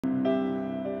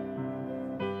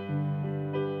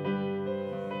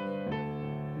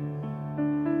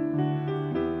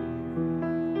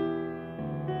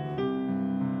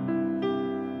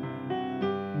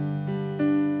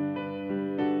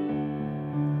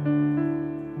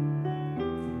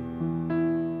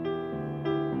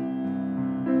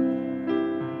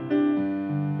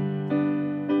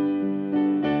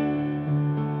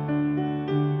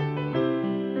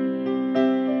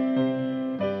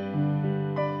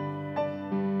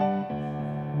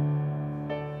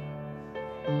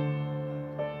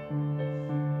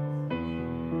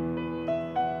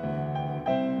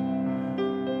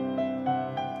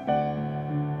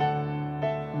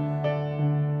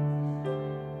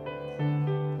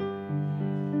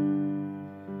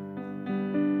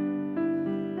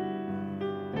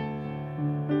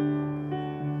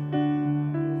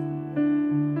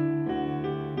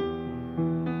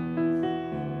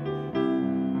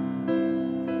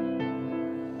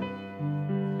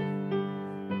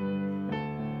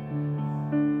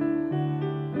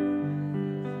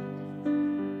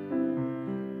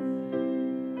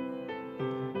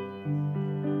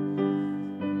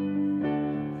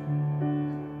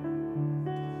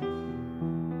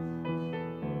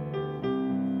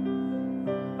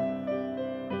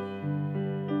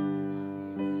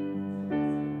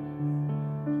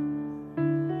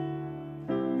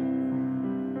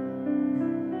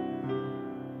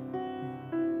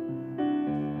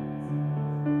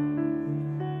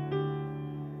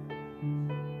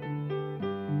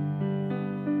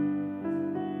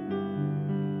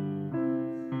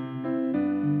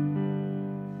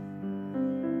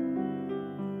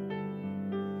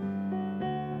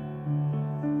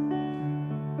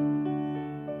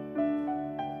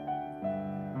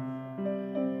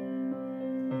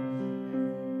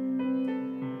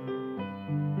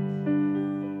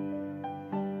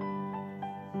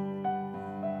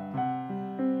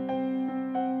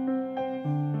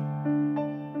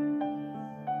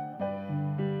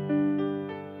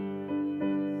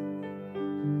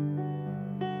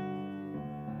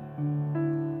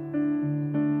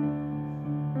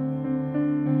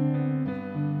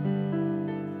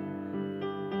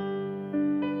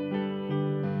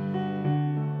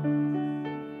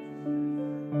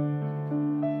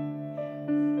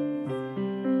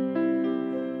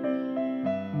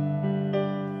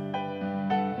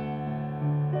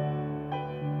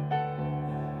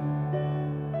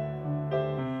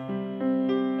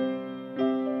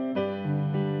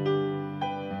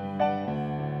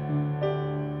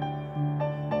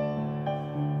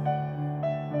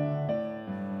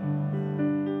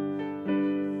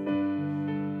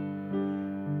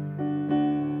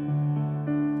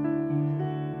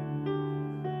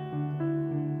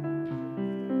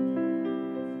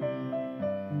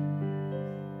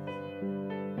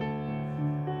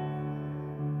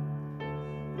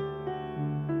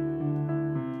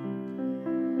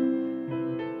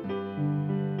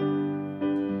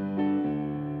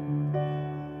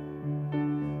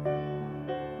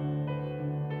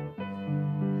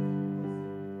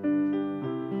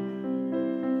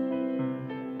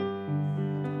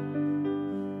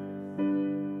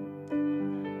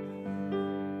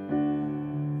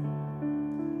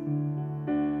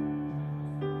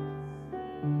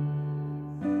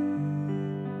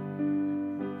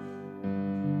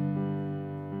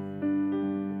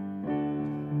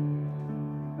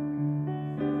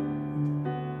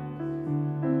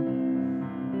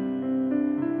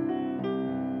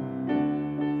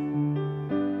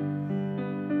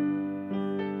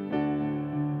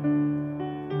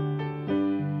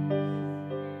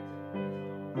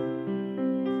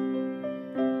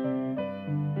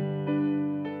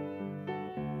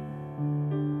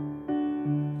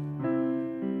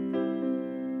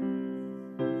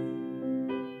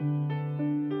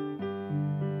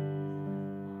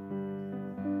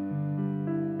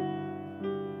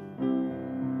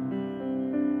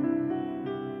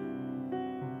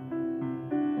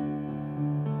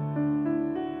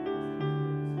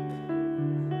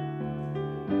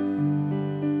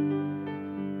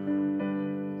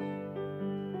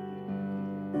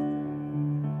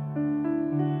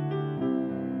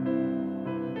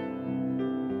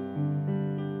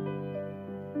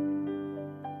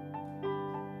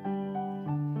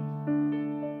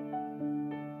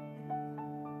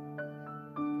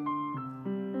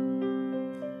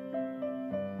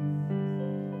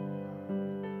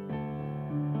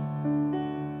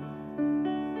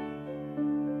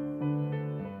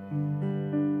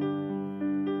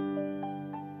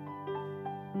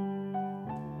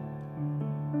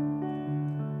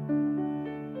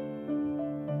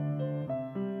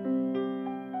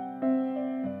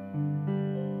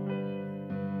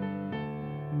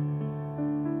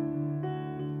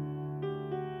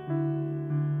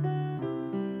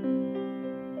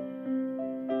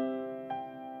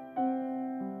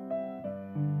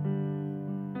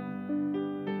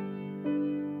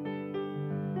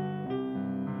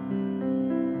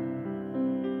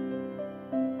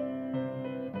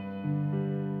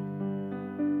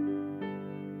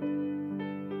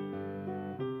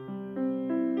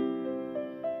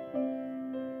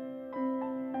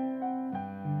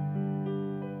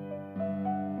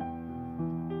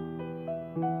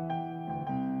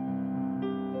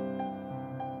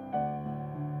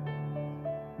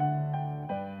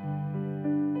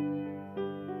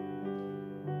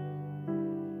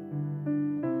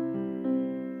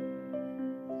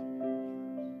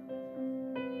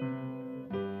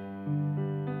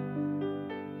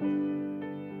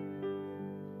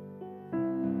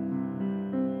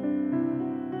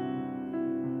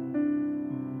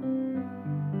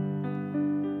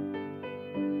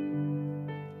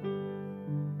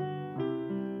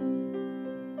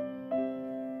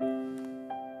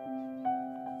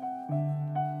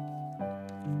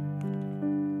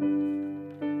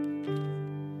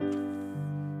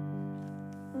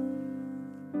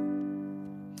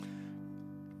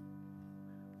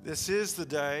This is the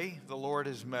day the Lord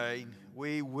has made.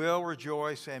 We will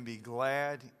rejoice and be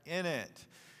glad in it.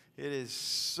 It is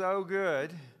so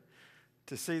good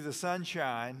to see the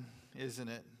sunshine, isn't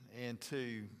it? And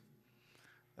to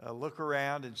look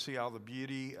around and see all the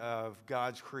beauty of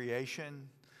God's creation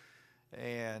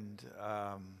and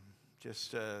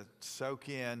just soak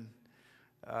in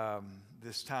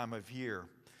this time of year.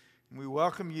 And we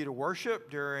welcome you to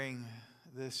worship during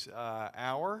this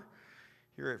hour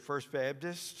here at First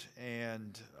Baptist,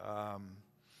 and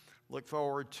look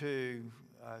forward to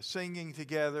singing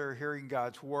together, hearing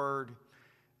God's Word,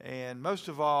 and most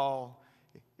of all,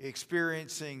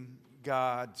 experiencing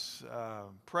God's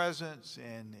presence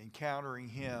and encountering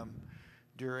Him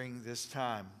during this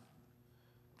time.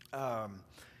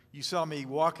 You saw me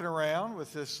walking around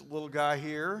with this little guy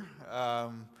here.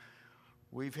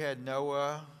 We've had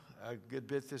Noah a good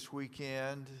bit this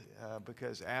weekend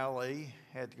because Allie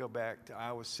had to go back to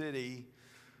Iowa City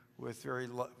with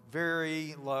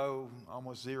very low,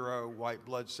 almost zero white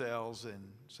blood cells, and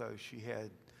so she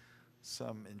had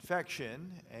some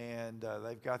infection, and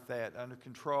they've got that under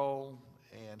control,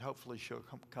 and hopefully she'll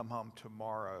come home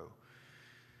tomorrow.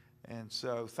 And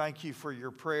so thank you for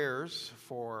your prayers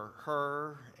for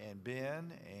her and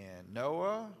Ben and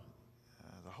Noah,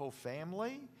 the whole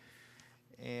family,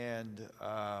 and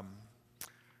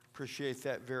appreciate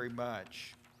that very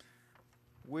much.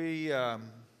 We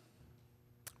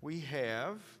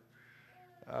have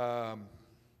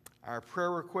our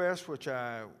prayer request, which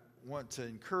I want to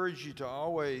encourage you to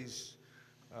always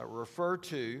refer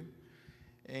to,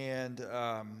 and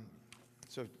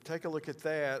so take a look at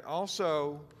that.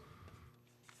 Also,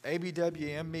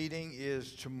 ABWM meeting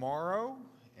is tomorrow,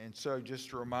 and so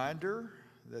just a reminder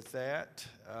that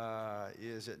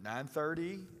is at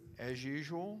 9:30 as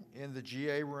usual in the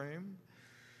GA room,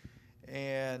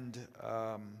 and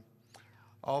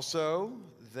also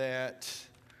that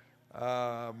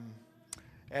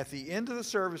at the end of the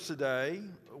service today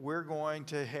we're going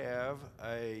to have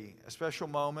a special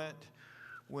moment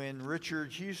when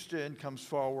Richard Houston comes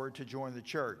forward to join the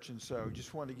church. And so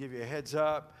just wanted to give you a heads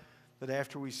up that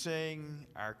after we sing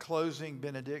our closing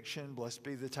benediction, "Blessed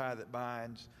be the tie that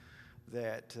binds,"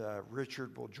 that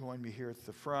Richard will join me here at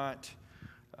the front,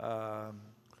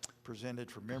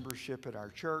 presented for membership at our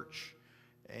church,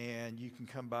 and you can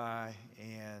come by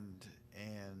and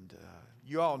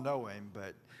you all know him,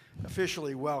 but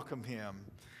officially welcome him.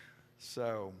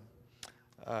 So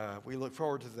we look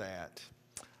forward to that.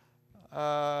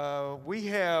 We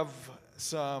have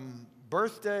some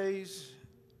birthdays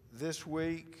this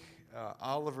week.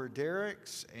 Oliver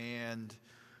Derricks and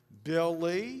Bill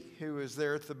Lee, who is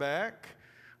there at the back,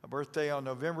 a birthday on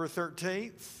November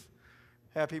 13th.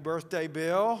 Happy birthday,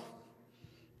 Bill.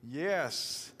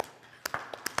 Yes.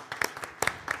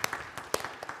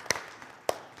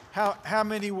 How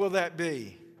many will that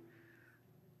be?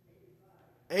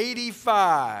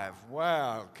 85.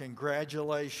 Wow,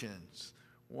 congratulations.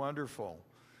 Wonderful.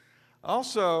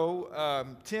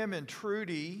 Also, Tim and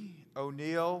Trudy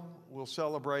O'Neill will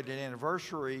celebrate an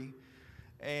anniversary,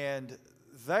 and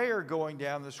they are going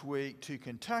down this week to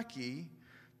Kentucky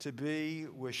to be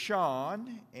with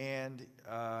Sean and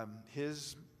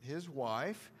his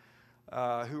wife,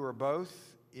 who are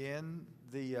both in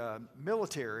the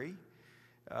military,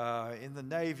 in the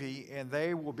Navy, and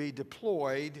they will be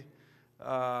deployed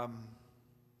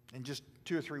in just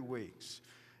 2 or 3 weeks.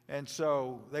 And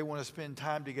so they want to spend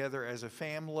time together as a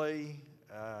family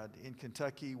in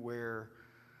Kentucky, where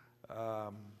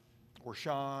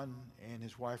Sean and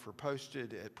his wife are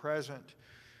posted at present.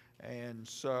 And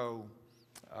so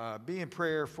be in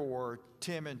prayer for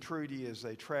Tim and Trudy as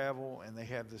they travel and they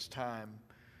have this time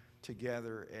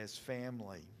together as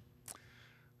family.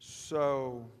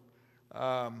 So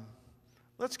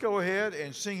let's go ahead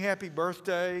and sing happy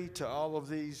birthday to all of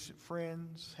these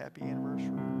friends. Happy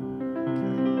anniversary.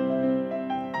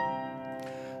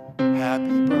 Okay.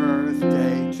 Happy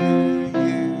birthday to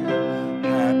you.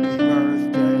 Happy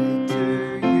birthday to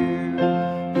you.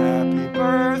 Happy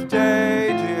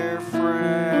birthday, dear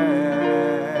friends.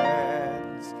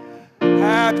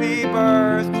 Happy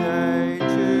birthday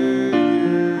to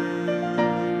you.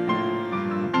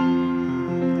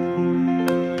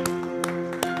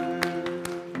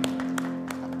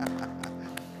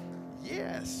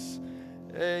 Yes.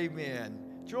 Amen.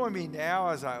 Join me now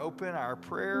as I open our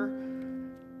prayer.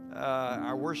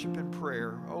 Our worship and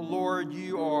prayer. Oh Lord,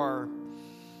 you are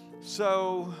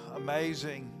so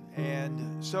amazing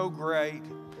and so great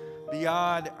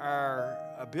beyond our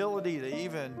ability to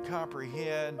even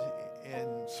comprehend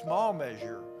in small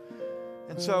measure.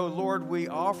 And so, Lord, we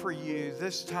offer you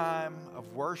this time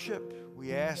of worship.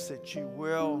 We ask that you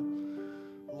will,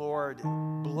 Lord,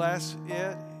 bless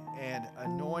it and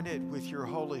anoint it with your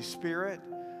Holy Spirit.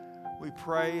 We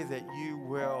pray that you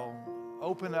will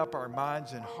open up our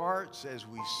minds and hearts as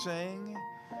we sing.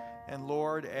 And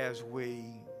Lord, as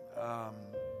we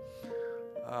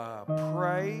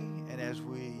pray and as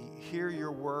we hear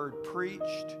your word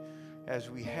preached, as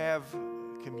we have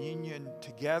communion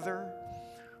together,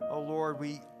 oh Lord,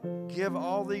 we give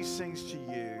all these things to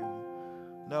you,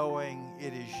 knowing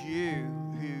it is you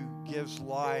who gives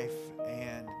life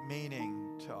and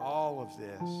meaning to all of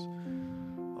this.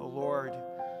 Oh Lord,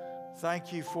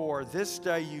 thank you for this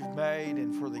day you've made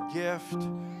and for the gift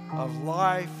of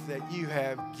life that you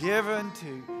have given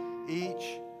to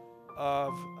each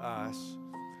of us.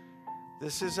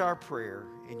 This is our prayer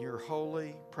in your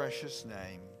holy, precious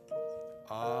name.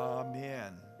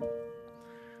 Amen.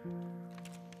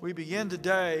 We begin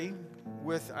today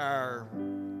with our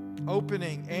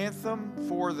opening anthem,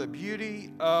 For the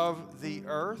Beauty of the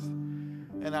Earth.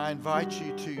 And I invite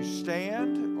you to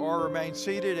stand or remain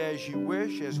seated as you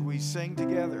wish as we sing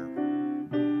together.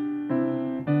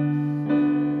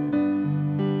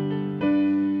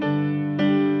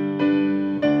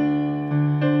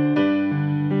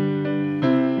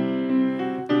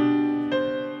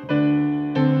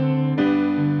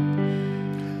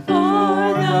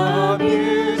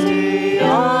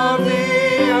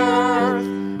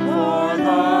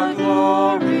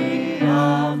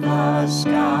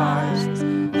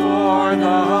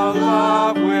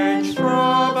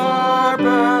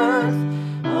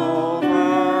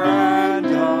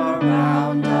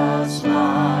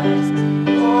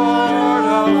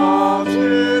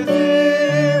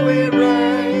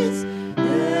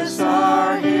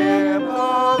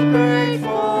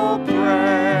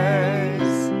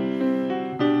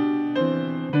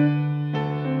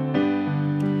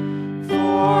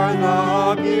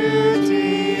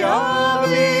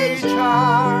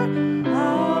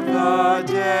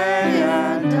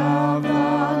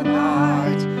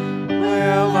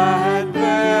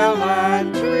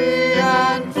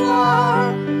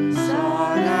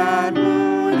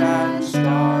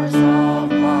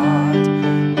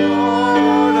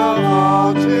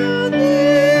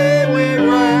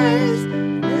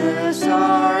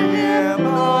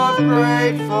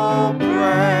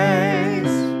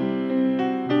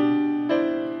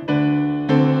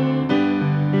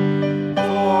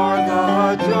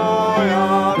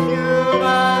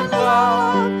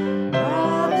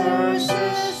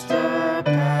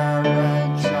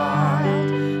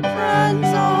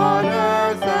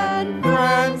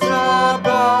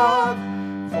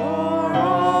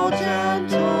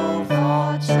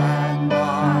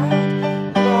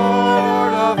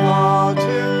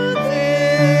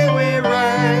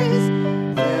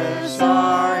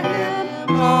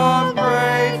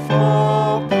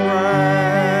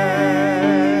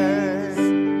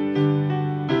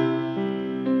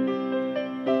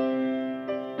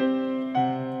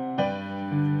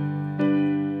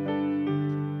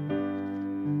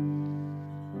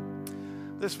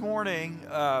 This morning,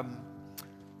 I'd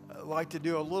like to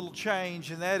do a little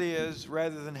change, and that is,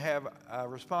 rather than have a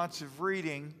responsive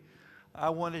reading,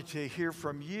 I wanted to hear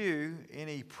from you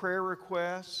any prayer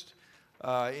requests,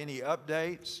 any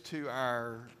updates to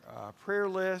our prayer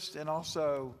list, and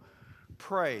also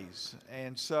praise.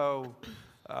 And so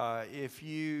if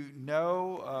you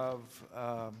know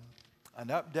of an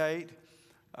update,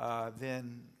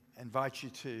 then I invite you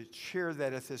to share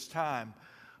that at this time.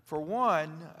 For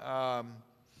one,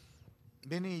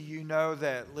 many of you know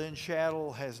that Lynn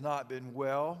Shaddle has not been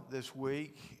well this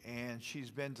week, and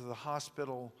she's been to the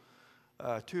hospital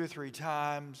 2 or 3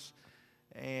 times,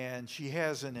 and she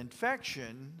has an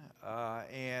infection,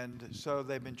 and so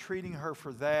they've been treating her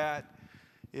for that.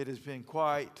 It has been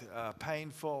quite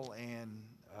painful and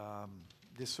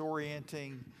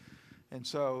disorienting, and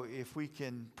so if we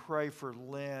can pray for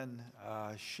Lynn,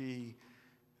 she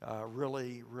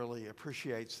really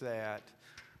appreciates that.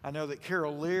 I know that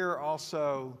Carol Lear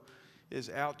also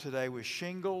is out today with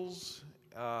shingles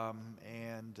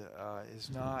and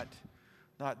is not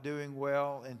doing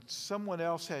well. And someone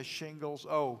else has shingles.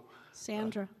 Oh,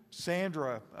 Sandra.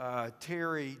 Sandra,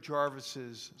 Terry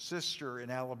Jarvis's sister in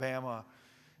Alabama,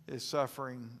 is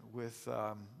suffering with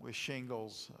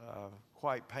shingles,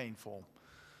 quite painful.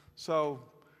 So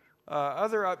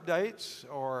other updates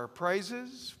or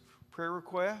praises, prayer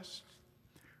requests?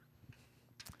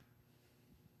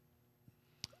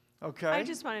 Okay. I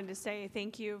just wanted to say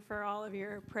thank you for all of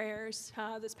your prayers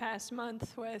this past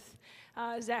month with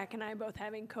Zach and I both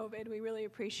having COVID. We really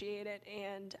appreciate it.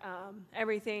 And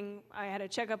everything, I had a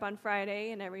checkup on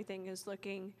Friday, and everything is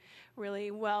looking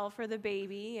really well for the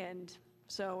baby. And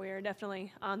So we are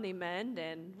definitely on the mend,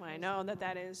 and I know that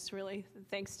that is really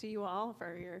thanks to you all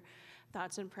for your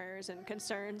thoughts and prayers and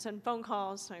concerns and phone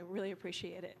calls. I really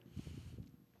appreciate it.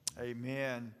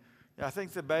 Amen. I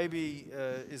think the baby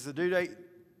is the due date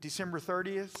December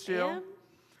 30th still. Yeah.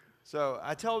 So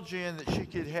I told Jen that she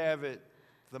could have it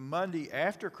the Monday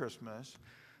after Christmas.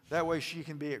 That way she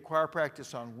can be at choir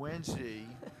practice on Wednesday.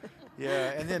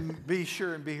 Yeah, and then be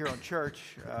sure and be here on church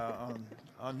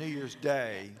on New Year's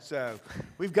Day. So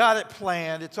we've got it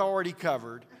planned. It's already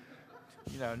covered.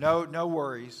 No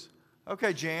worries.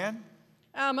 Okay, Jan.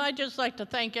 I'd just like to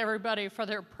thank everybody for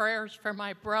their prayers for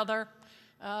my brother.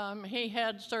 He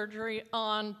had surgery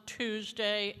on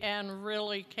Tuesday and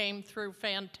really came through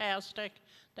fantastic.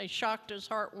 They shocked his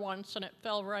heart once and it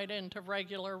fell right into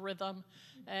regular rhythm.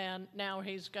 And now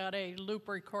he's got a loop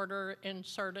recorder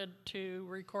inserted to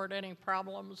record any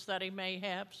problems that he may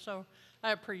have. So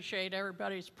I appreciate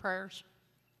everybody's prayers.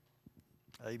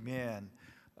 Amen.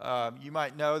 You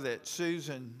might know that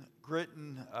Susan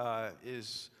Gritton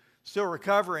is still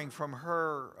recovering from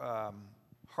her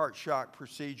heart shock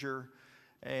procedure.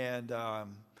 And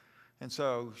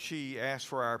so she asked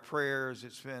for our prayers.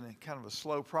 It's been kind of a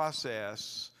slow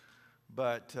process,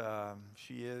 but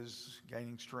she is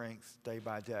gaining strength day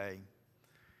by day.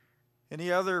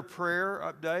 Any other prayer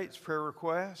updates, prayer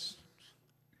requests?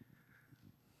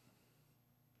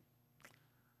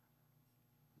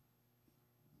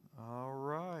 All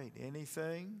right.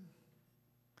 Anything?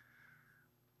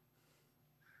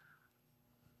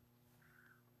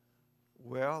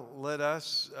 Well, let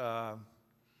us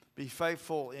be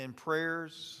faithful in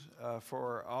prayers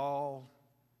for all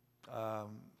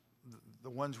the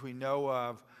ones we know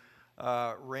of.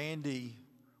 Randy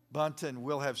Bunton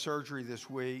will have surgery this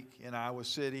week in Iowa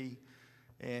City,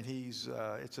 and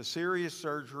it's a serious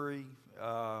surgery,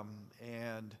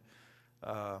 and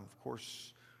of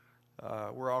course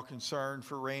we're all concerned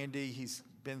for Randy. He's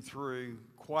been through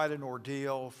quite an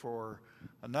ordeal for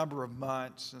a number of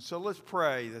months, and so let's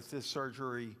pray that this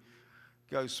surgery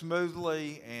goes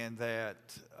smoothly and that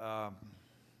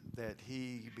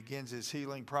he begins his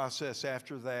healing process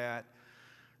after that.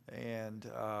 And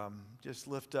just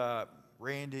lift up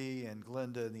Randy and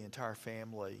Glenda and the entire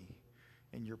family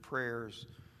in your prayers.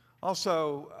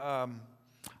 Also,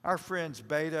 our friends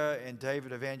Beta and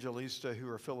David Evangelista, who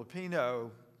are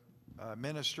Filipino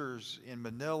ministers in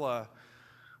Manila,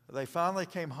 they finally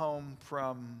came home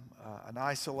from an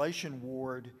isolation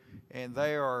ward, and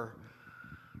they're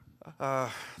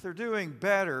doing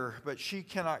better, but she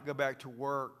cannot go back to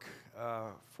work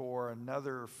for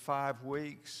another 5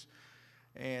 weeks.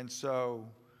 And so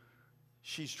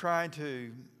she's trying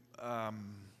to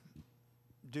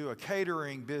do a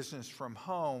catering business from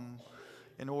home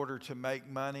in order to make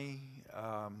money.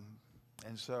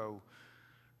 And so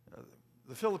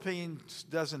the Philippines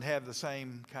doesn't have the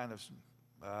same kind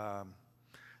of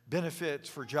benefits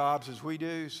for jobs as we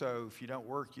do. So if you don't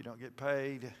work, you don't get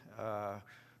paid.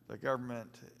 The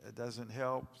government doesn't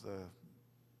help. The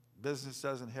business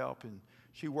doesn't help. And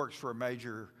she works for a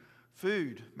major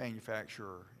food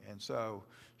manufacturer, and so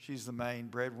she's the main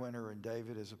breadwinner, and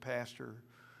David is a pastor.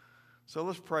 So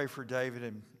let's pray for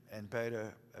David and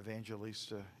Beta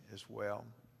Evangelista as well.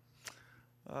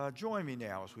 Join me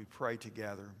now as we pray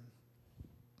together.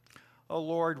 Oh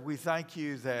Lord, we thank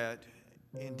you that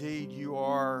indeed you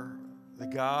are the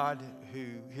God who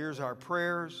hears our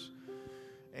prayers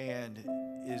and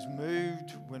is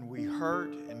moved when we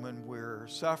hurt and when we're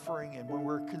suffering and when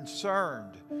we're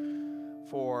concerned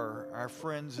for our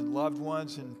friends and loved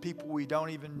ones and people we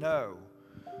don't even know.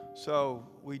 So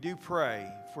we do pray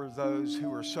for those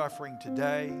who are suffering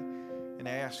today and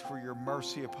ask for your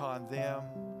mercy upon them.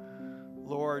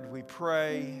 Lord, we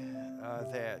pray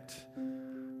that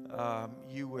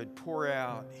you would pour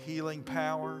out healing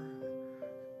power,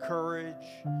 courage,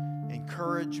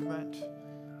 encouragement.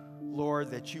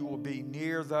 Lord, that you will be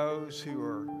near those who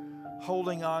are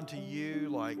holding on to you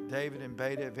like David and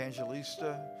Beta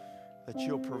Evangelista, that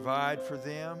you'll provide for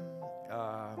them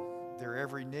their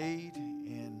every need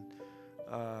in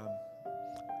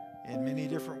many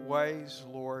different ways.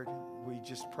 Lord, we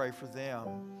just pray for them.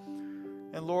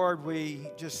 And Lord, we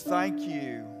just thank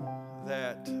you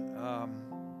that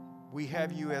we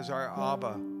have you as our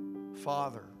Abba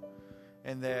Father,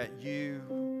 and that you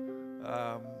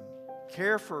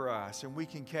care for us, and we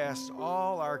can cast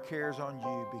all our cares on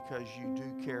you because you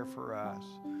do care for us.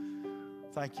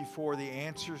 Thank you for the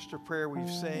answers to prayer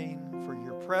we've seen, for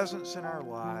your presence in our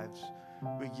lives.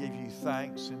 We give you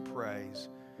thanks and praise,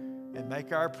 and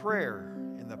make our prayer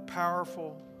in the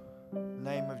powerful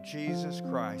name of Jesus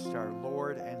Christ, our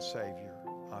Lord and Savior.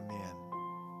 Amen.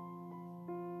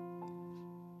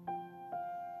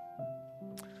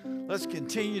 Let's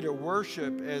continue to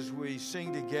worship as we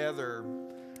sing together,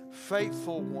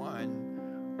 Faithful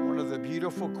One of the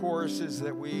beautiful choruses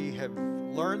that we have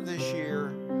learned this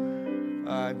year.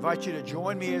 I invite you to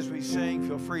join me as we sing.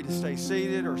 Feel free to stay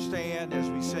seated or stand as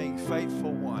we sing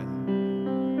Faithful One.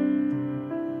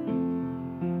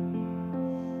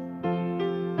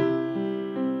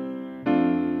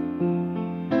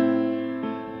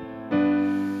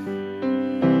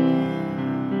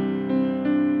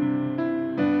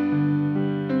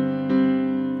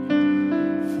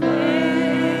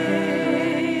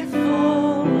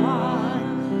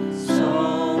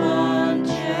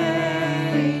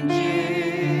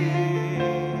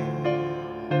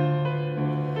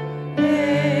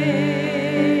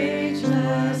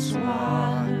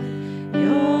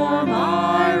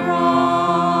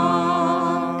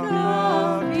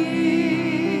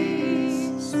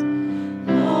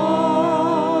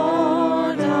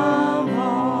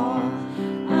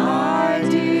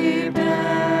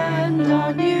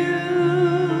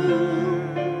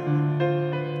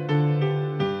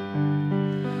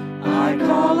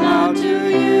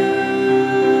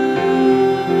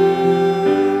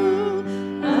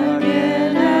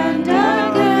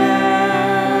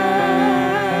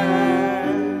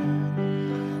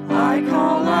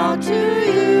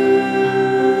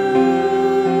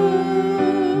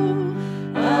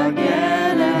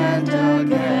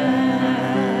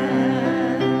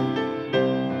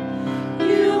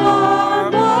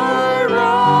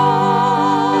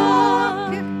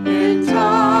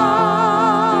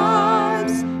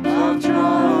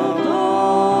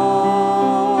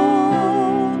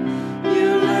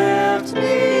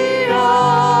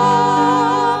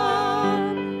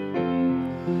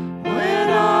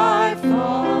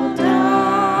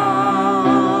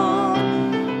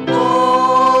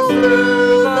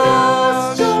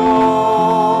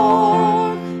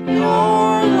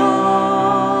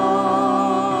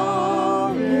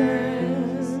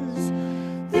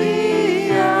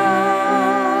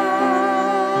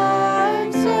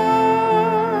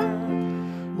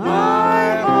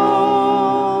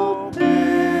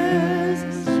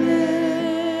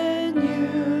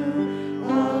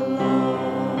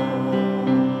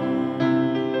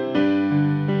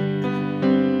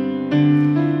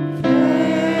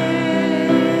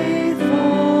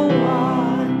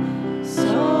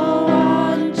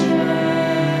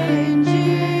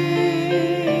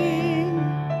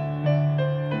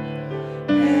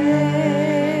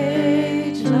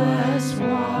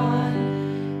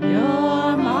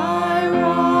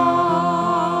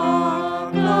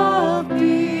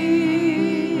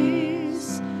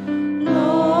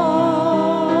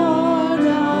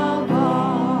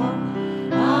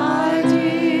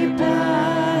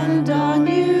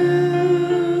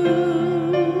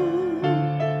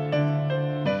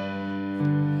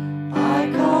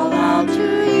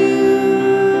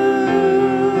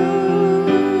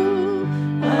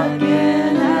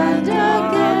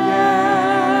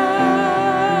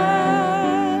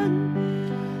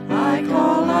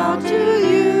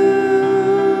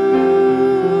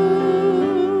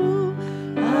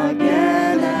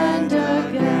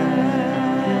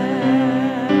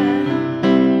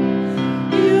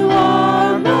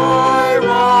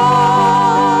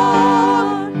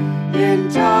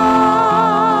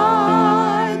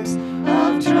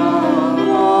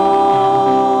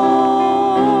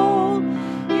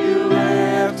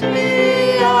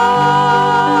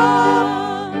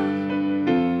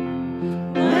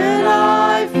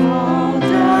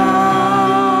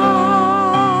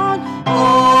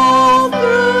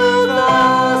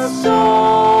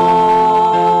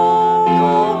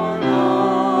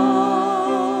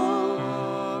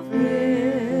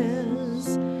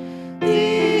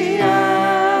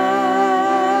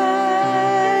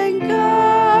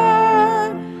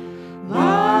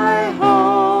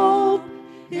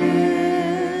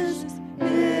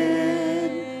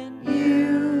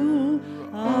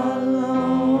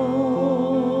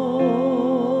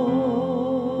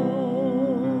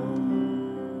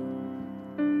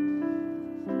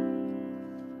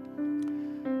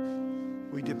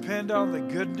 depend on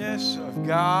the goodness of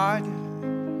God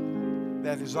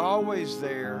that is always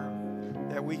there,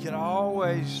 that we can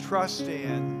always trust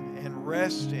in and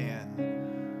rest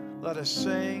in. Let us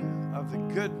sing of the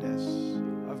goodness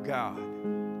of God.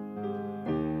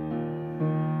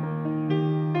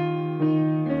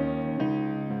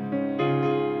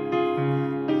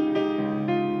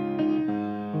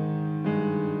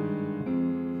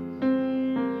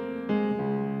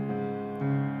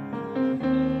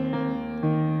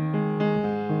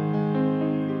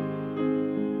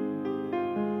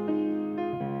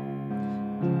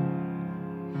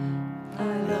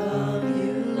 I love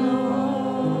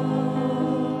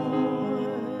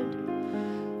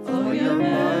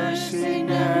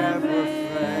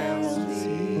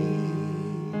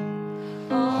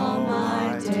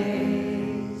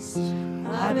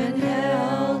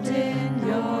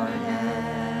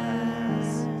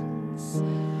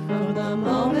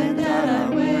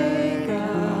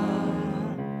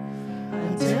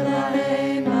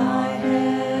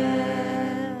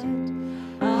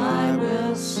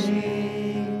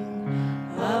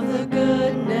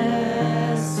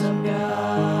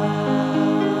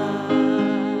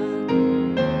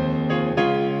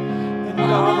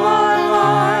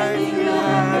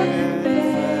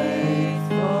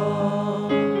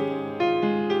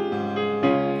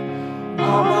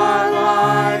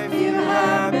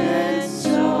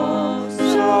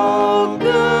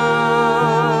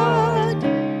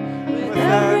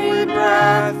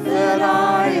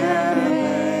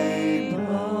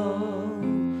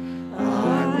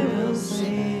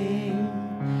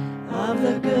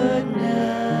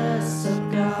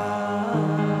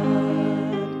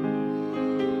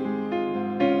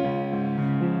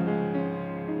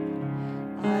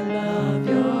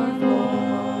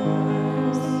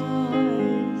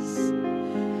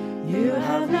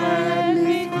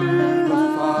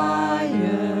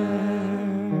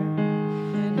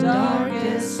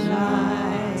this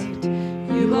night.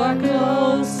 You are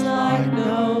close like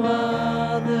no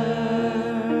other.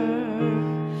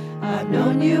 I've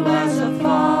known you as a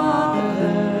father.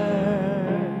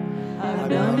 I've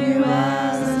known you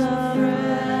as a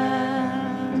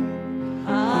friend.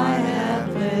 I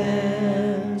have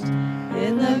lived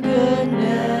in the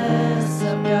goodness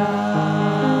of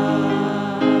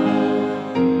God.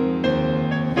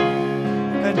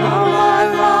 And all my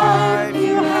life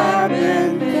you have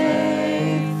been faithful.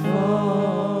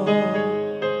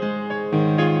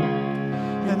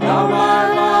 and all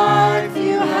my life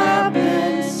you have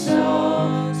been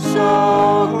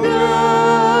so good.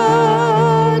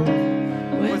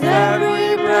 With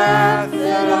every breath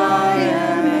that I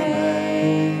am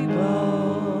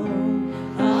able,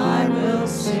 I will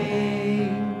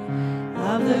sing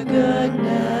of the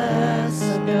goodness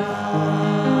of God.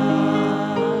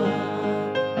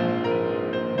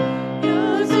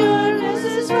 Your goodness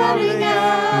is running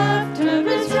after,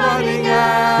 it's running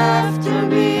after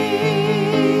me.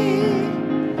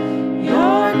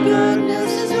 Your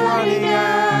goodness is running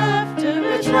after,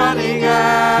 it's running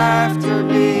after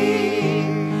me.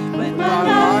 With my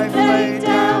life laid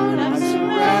down, I'm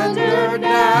surrendered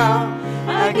now.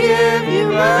 I give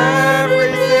you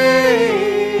everything.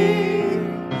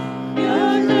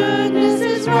 Your goodness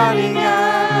is running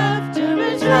after,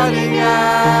 it's running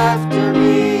after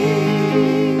me.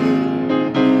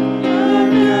 Your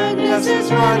goodness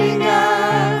is running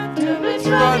after, it's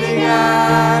running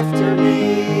after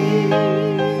me.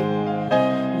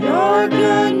 Your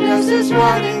goodness is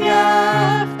running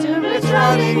after, it's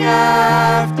running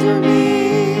after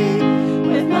me.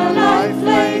 With my life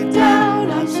laid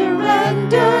down, I'm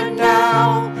surrendered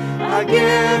now. I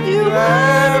give you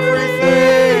everything.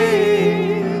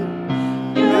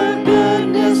 Your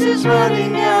goodness is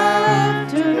running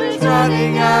after, it's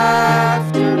running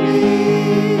after me.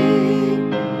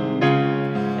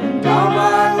 And all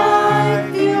my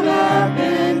life you have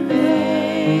been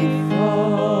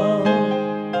faithful.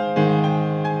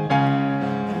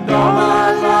 And all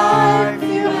my life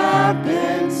you have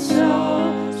been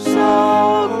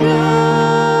so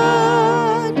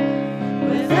good.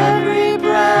 With every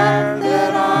breath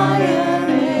that I am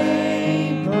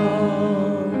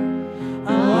able,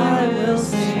 I will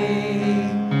sing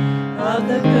of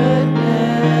the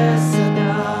goodness of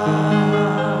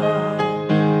God.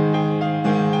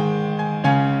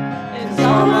 It's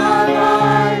all my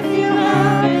life you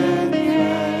have been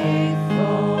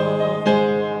faithful.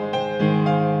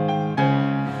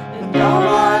 And all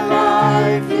my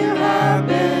life you have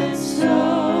been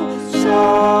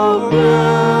so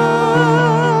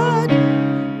good.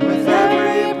 With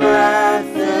every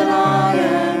breath that I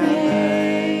am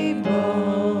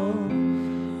able,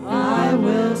 I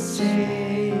will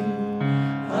sing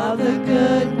of the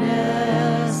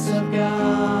goodness of God.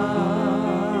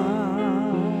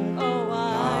 Oh,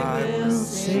 I will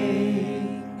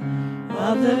sing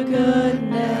of the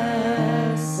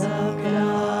goodness of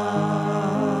God.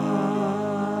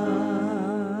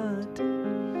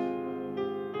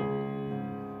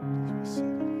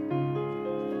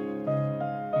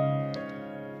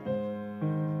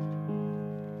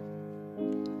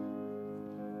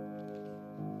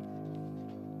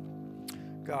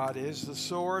 God is the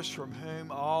source from whom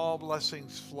all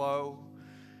blessings flow.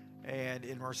 And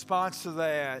in response to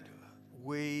that,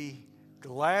 we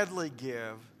gladly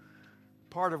give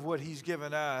part of what He's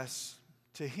given us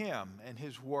to Him and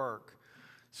His work.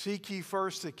 Seek ye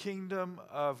first the kingdom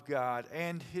of God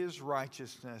and His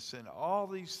righteousness, and all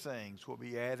these things will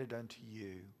be added unto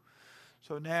you.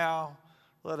 So now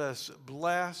let us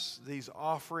bless these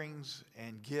offerings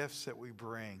and gifts that we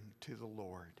bring to the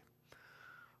Lord.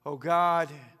 Oh God,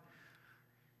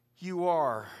 you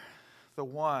are the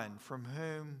one from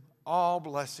whom all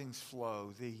blessings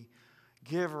flow, the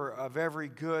giver of every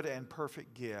good and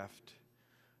perfect gift.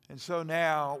 And so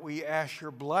now we ask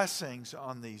your blessings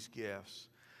on these gifts.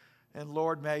 And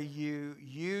Lord, may you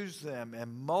use them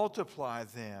and multiply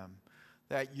them,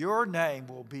 that your name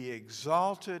will be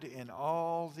exalted in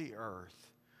all the earth.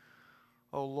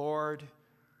 Oh Lord,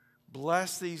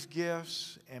 bless these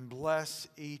gifts and bless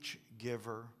each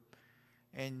giver,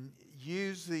 and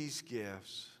use these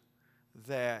gifts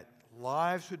that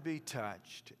lives would be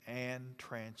touched and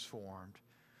transformed.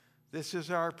 This is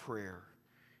our prayer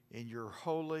in your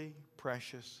holy,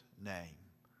 precious name.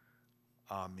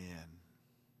 Amen.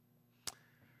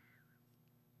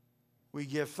 We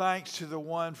give thanks to the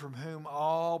one from whom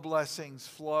all blessings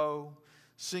flow,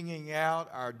 singing out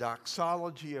our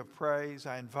doxology of praise.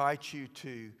 I invite you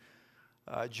to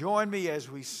join me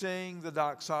as we sing the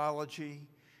doxology,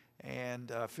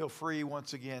 and feel free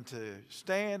once again to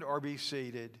stand or be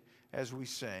seated as we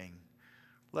sing.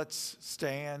 Let's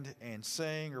stand and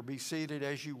sing, or be seated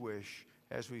as you wish,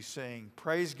 as we sing,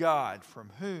 Praise God, from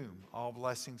whom all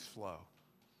blessings flow.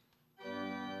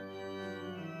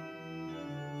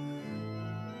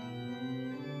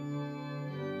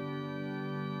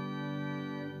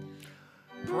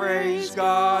 Praise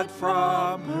God,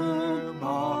 from whom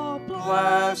all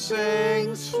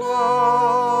blessings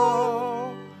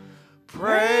flow.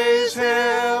 Praise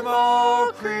Him,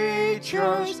 all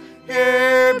creatures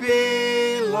here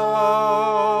below.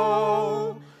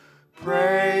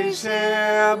 Praise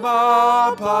Him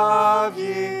above,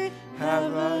 ye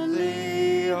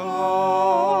heavenly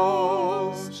hosts.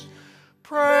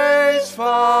 Praise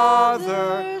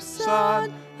Father,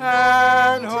 Son,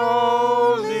 and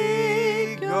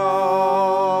Holy Ghost.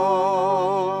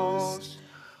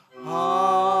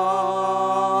 Amen.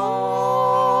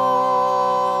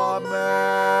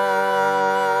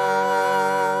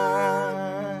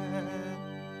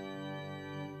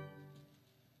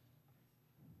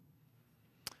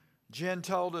 Jen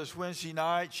told us Wednesday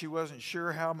night she wasn't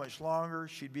sure how much longer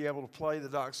she'd be able to play the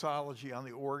doxology on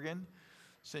the organ,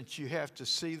 since you have to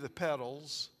see the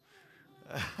pedals.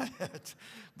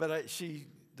 But she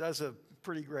does a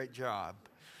pretty great job.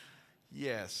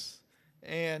 Yes.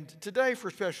 And today for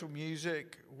special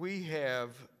music, we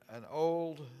have an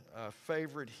old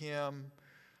favorite hymn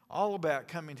all about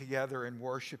coming together and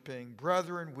worshiping.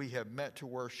 Brethren, we have met to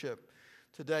worship.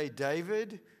 Today,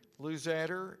 David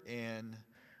Luzatter and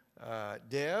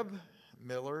Deb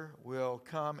Miller will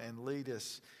come and lead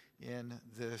us in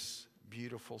this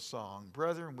beautiful song.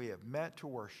 Brethren, we have met to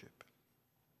worship.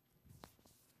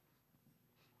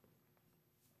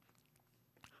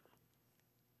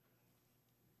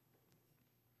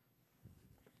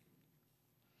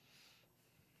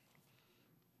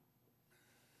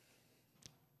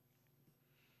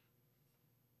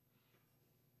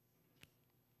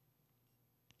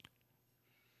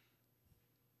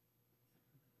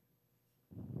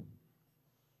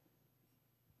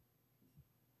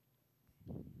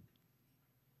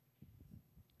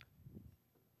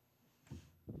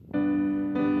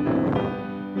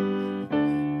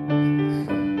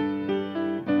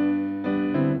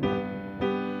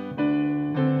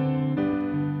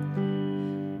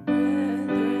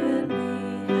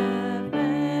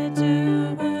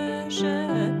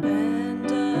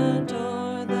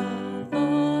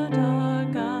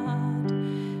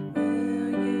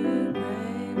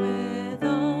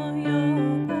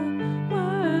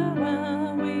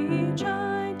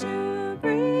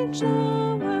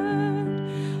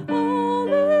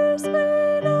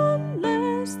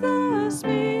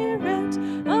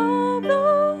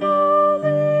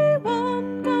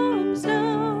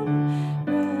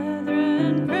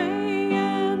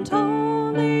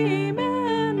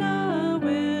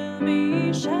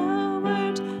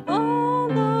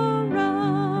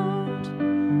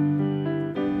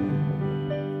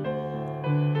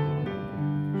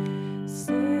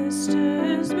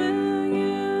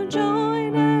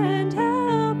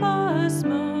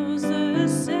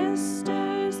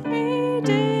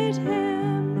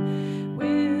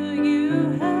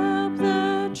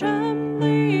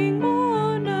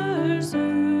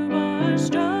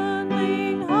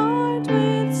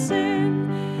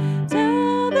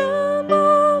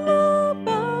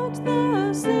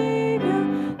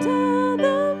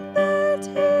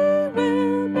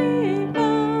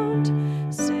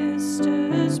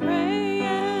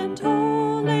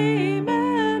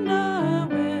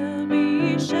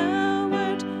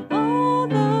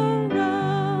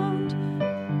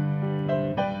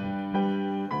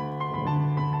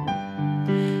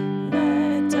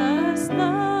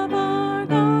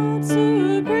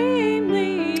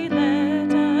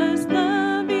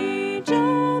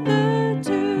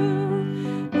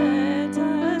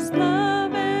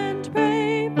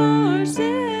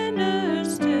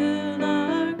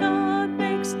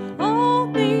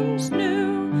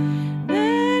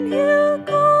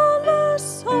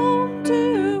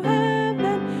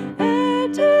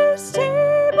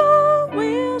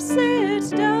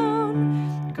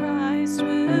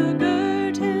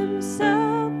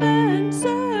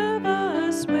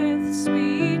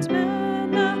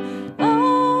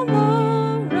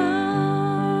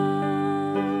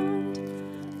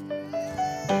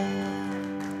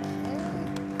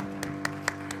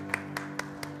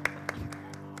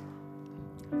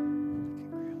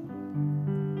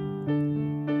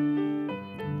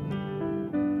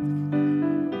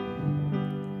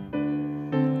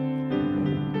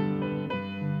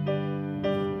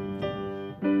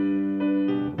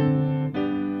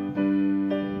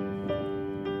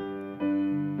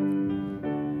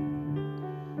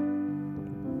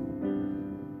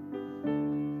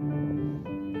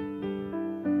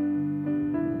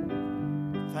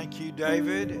 Thank you,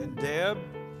 David and Deb.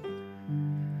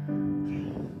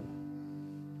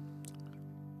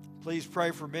 Please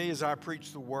pray for me as I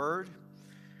preach the word.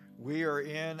 We are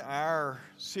in our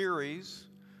series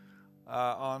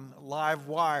on live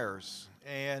wires,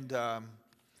 and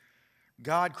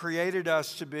God created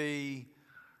us to be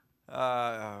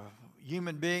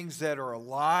human beings that are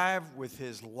alive with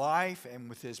His life and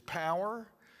with His power,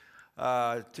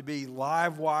 to be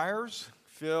live wires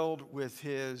filled with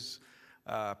His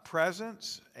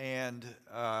presence and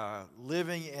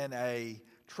living in a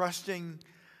trusting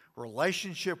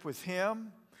relationship with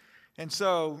Him. And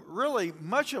so really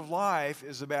much of life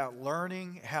is about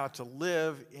learning how to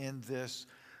live in this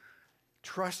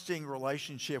trusting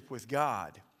relationship with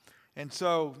God. And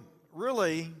so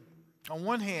really, on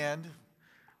one hand,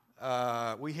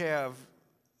 we have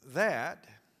that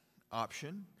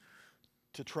option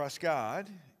to trust God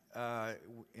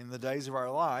in the days of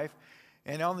our life.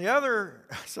 And on the other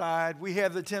side, we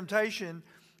have the temptation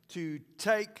to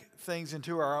take things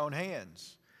into our own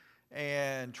hands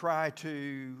and try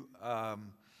to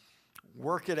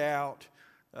work it out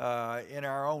in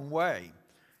our own way.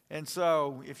 And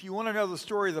so if you want to know the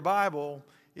story of the Bible,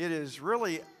 it is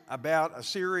really about a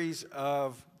series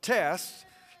of tests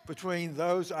between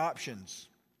those options: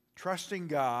 trusting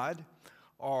God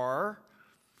or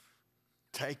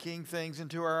taking things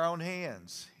into our own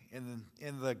hands.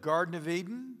 In the Garden of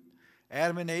Eden,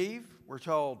 Adam and Eve were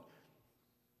told,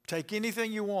 take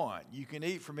anything you want. You can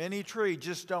eat from any tree,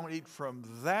 just don't eat from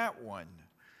that one.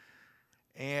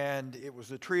 And it was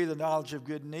the tree of the knowledge of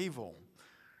good and evil.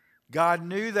 God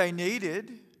knew they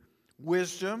needed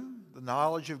wisdom, the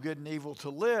knowledge of good and evil to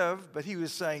live, but He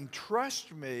was saying,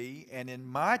 trust me, and in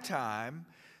my time,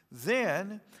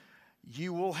 then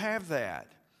you will have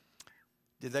that.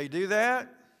 Did they do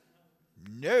that?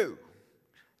 No.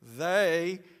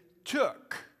 They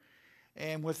took.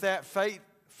 And with that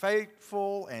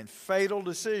fateful and fatal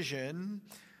decision,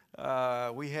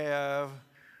 we have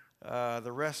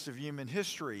the rest of human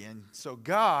history. And so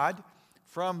God,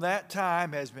 from that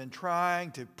time, has been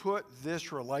trying to put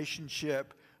this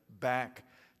relationship back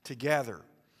together.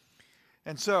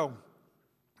 And so,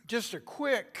 just a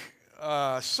quick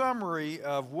summary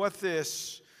of what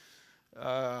this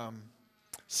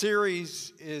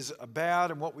series is about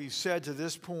and what we've said to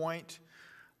this point.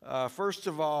 First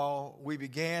of all, we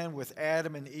began with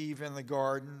Adam and Eve in the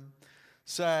garden,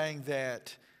 saying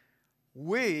that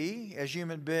we, as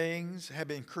human beings, have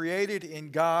been created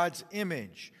in God's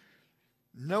image.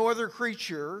 No other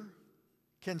creature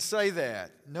can say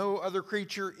that. No other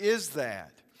creature is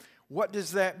that. What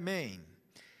does that mean?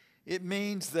 It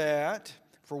means that,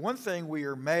 for one thing, we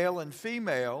are male and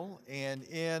female, and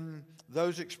in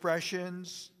those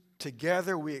expressions,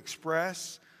 together we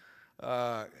express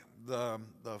the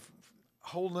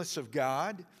wholeness of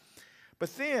God.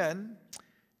 But then,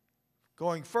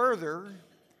 going further,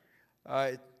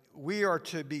 we are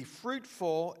to be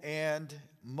fruitful and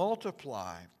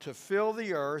multiply, to fill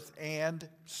the earth and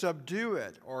subdue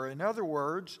it, or in other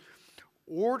words,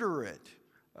 order it.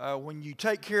 When you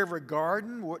take care of a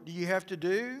garden, what do you have to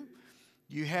do?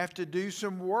 You have to do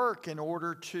some work in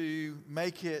order to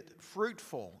make it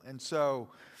fruitful. And so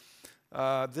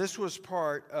this was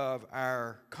part of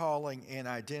our calling and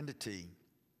identity.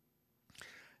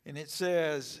 And it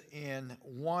says in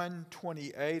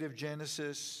 1:28 of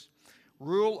Genesis,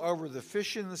 rule over the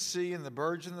fish in the sea and the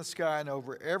birds in the sky and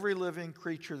over every living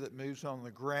creature that moves on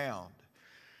the ground.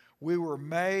 We were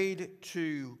made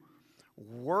to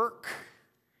work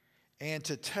and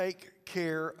to take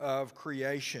care of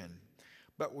creation.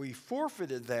 But we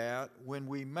forfeited that when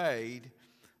we made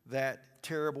that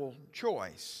terrible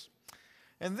choice.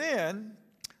 And then,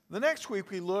 the next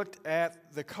week we looked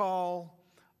at the call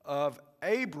of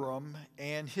Abram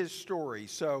and his story.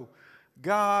 So,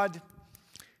 God,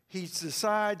 He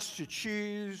decides to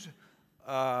choose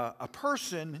a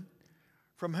person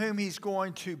from whom He's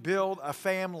going to build a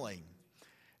family.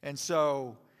 And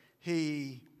so,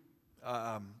 He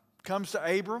comes to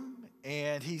Abram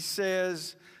and He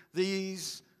says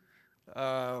these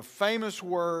famous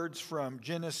words from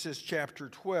Genesis chapter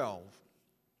 12.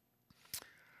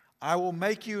 I will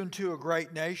make you into a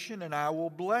great nation, and I will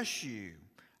bless you.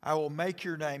 I will make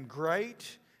your name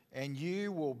great, and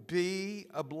you will be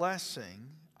a blessing.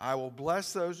 I will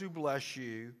bless those who bless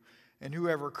you, and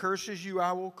whoever curses you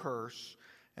I will curse,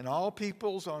 and all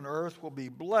peoples on earth will be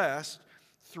blessed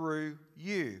through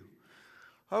you.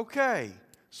 Okay,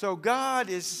 so God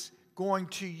is going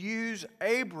to use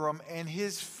Abram and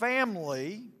his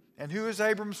family. And who is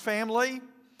Abram's family?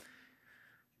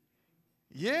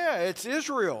 Yeah, it's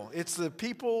Israel. It's the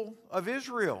people of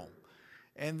Israel.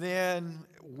 And then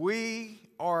we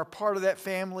are a part of that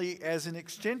family as an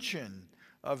extension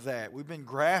of that. We've been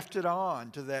grafted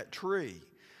on to that tree.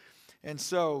 And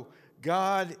so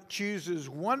God chooses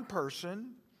one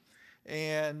person,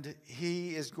 and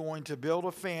he is going to build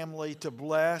a family to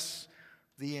bless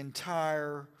the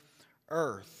entire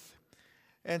earth.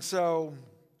 And so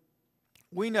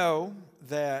we know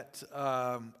that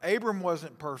Abram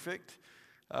wasn't perfect.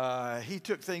 He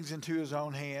took things into his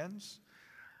own hands.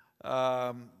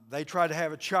 They tried to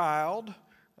have a child,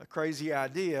 a crazy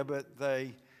idea, but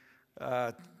they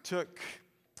took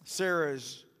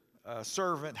Sarah's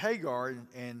servant Hagar,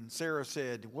 and Sarah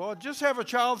said, well, just have a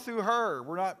child through her.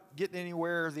 We're not getting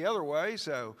anywhere the other way.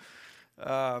 So,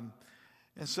 and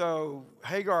so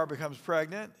Hagar becomes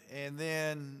pregnant, and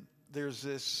then there's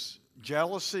this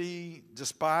jealousy,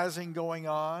 despising going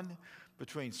on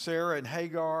between Sarah and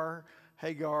Hagar.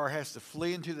 Hagar has to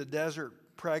flee into the desert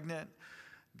pregnant.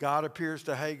 God appears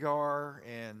to Hagar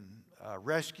and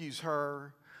rescues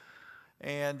her.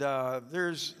 And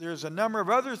there's a number of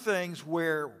other things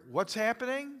where what's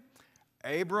happening?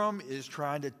 Abram is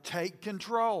trying to take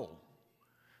control.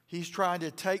 He's trying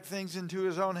to take things into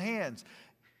his own hands.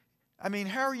 I mean,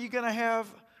 how are you going to have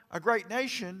a great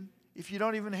nation if you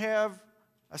don't even have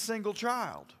a single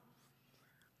child?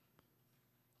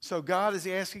 So God is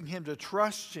asking him to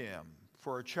trust him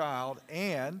for a child,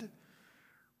 and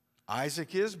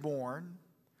Isaac is born.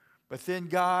 But then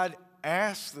God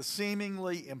asks the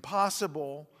seemingly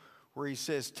impossible, where he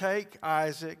says, take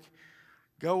Isaac,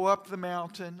 go up the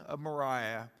mountain of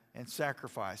Moriah, and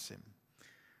sacrifice him.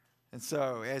 And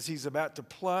so as he's about to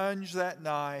plunge that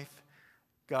knife,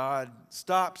 God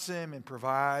stops him and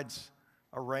provides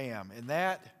a ram. And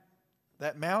that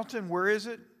mountain, where is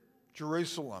it?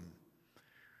 Jerusalem.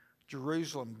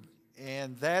 Jerusalem.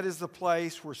 And that is the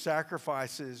place where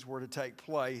sacrifices were to take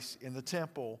place in the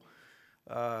temple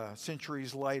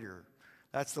centuries later.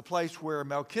 That's the place where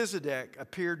Melchizedek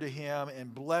appeared to him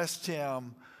and blessed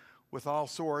him with all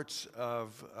sorts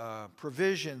of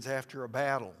provisions after a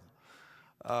battle.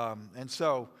 And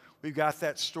so we've got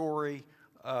that story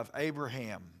of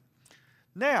Abraham.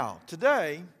 Now,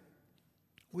 today,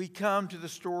 we come to the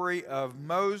story of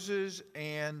Moses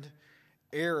and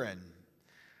Aaron.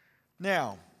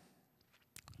 Now,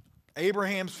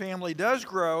 Abraham's family does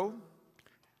grow,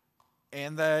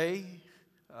 and they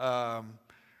are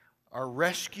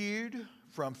rescued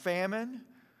from famine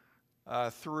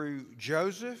through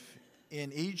Joseph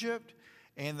in Egypt,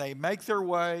 and they make their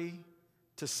way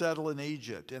to settle in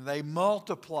Egypt, and they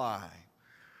multiply.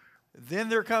 Then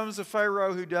there comes a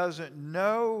Pharaoh who doesn't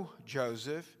know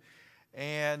Joseph,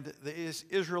 and the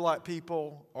Israelite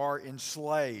people are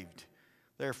enslaved.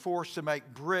 They're forced to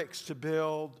make bricks to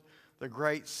build the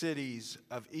great cities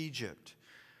of Egypt.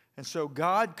 And so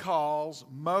God calls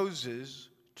Moses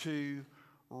to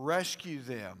rescue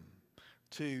them,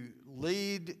 to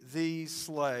lead these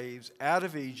slaves out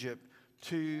of Egypt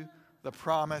to the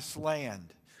promised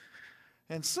land.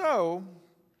 And so,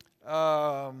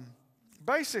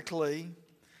 basically,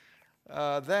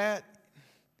 that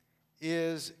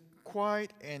is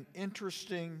quite an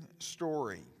interesting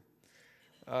story.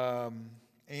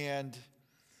 And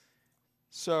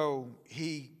so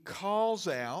he calls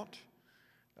out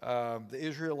the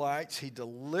Israelites. He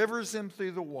delivers them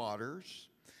through the waters.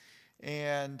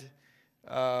 And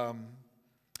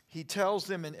he tells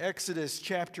them in Exodus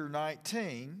chapter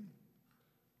 19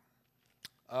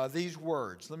 these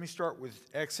words. Let me start with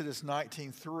Exodus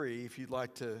 19:3, if you'd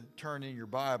like to turn in your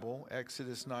Bible,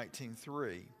 Exodus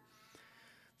 19:3.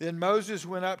 Then Moses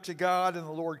went up to God, and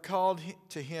the Lord called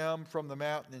to him from the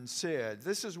mountain and said,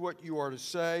 this is what you are to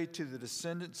say to the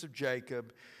descendants of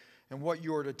Jacob, and what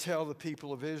you are to tell the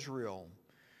people of Israel.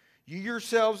 You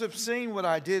yourselves have seen what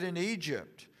I did in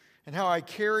Egypt, and how I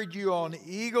carried you on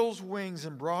eagle's wings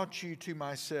and brought you to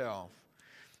myself.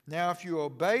 Now, if you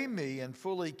obey me and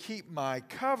fully keep my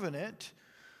covenant,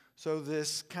 so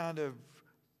this kind of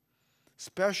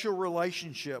special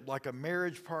relationship, like a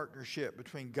marriage partnership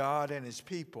between God and his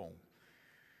people,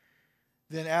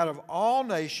 then out of all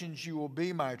nations you will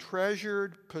be my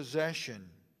treasured possession.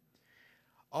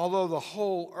 Although the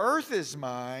whole earth is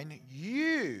mine,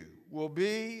 you will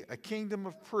be a kingdom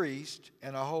of priests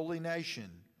and a holy nation.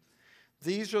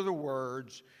 These are the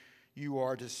words you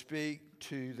are to speak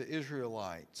to the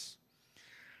Israelites.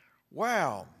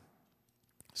 Wow.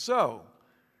 So,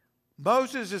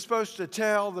 Moses is supposed to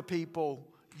tell the people,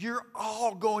 you're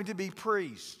all going to be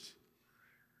priests.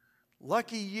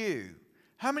 Lucky you.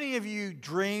 How many of you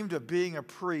dreamed of being a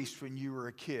priest when you were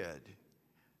a kid?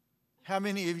 How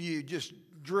many of you just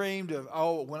dreamed of,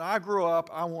 oh, when I grow up,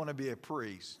 I want to be a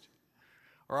priest?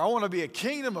 Or I want to be a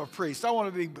kingdom of priests. I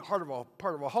want to be part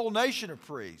of a whole nation of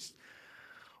priests.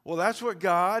 Well, that's what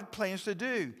God plans to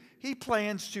do. He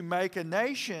plans to make a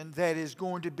nation that is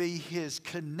going to be his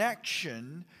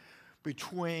connection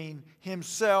between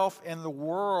himself and the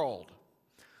world.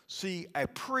 See, a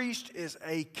priest is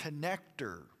a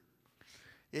connector.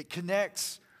 It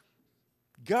connects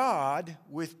God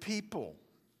with people.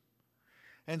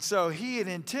 And so he had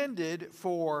intended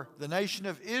for the nation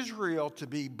of Israel to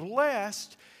be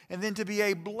blessed and then to be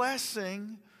a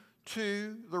blessing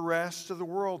to the rest of the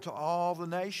world, to all the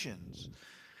nations.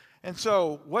 And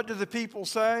so what do the people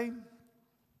say?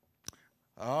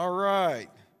 All right.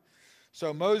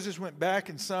 So Moses went back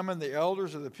and summoned the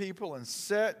elders of the people and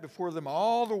set before them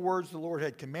all the words the Lord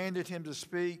had commanded him to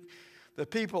speak. The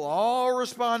people all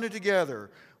responded together,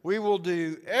 "We will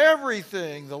do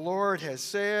everything the Lord has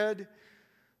said."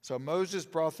 So Moses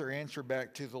brought their answer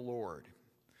back to the Lord.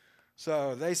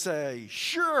 So they say,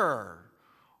 "Sure,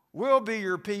 we'll be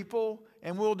your people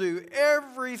and we'll do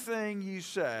everything you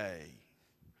say."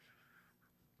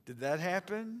 Did that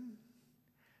happen?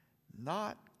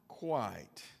 Not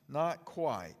quite. Not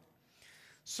quite.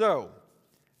 So,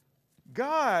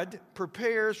 God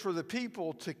prepares for the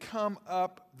people to come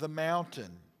up the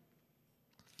mountain.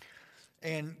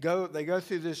 And they go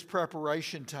through this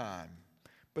preparation time.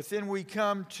 But then we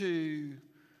come to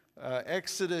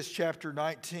Exodus chapter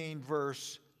 19,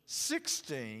 verse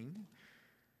 16.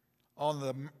 On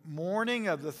the morning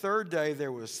of the third day,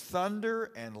 there was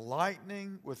thunder and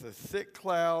lightning with a thick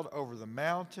cloud over the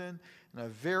mountain and a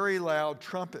very loud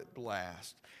trumpet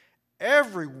blast.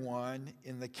 Everyone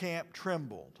in the camp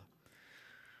trembled.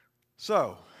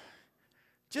 So,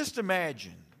 just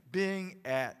imagine being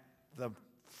at the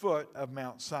foot of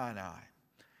Mount Sinai,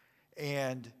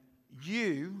 and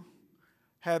you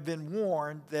have been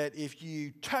warned that if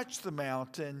you touch the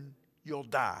mountain, you'll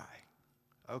die.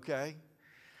 Okay?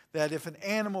 That if an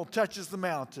animal touches the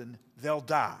mountain, they'll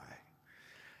die.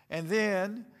 And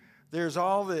then there's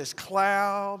all this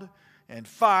cloud and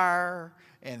fire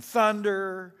and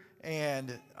thunder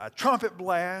and a trumpet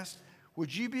blast.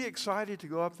 Would you be excited to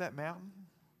go up that mountain?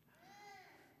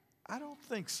 I don't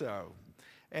think so.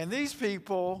 And these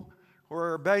people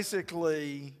were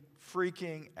basically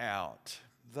freaking out.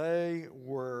 They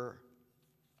were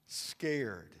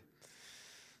scared.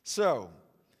 So,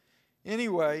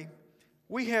 anyway,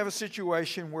 we have a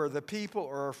situation where the people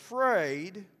are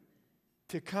afraid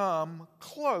to come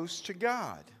close to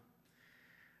God.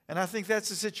 And I think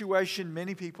that's a situation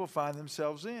many people find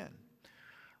themselves in.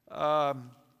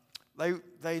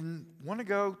 They want to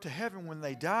go to heaven when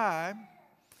they die,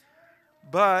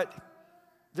 but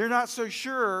they're not so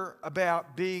sure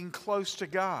about being close to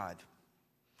God.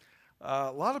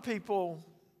 A lot of people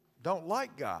don't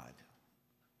like God.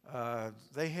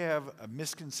 They have a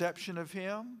misconception of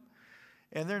Him,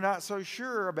 and they're not so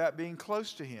sure about being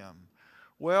close to Him.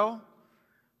 Well,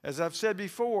 as I've said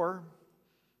before,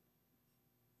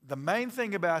 the main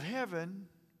thing about heaven,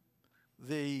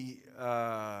 the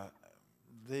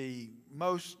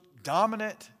most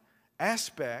dominant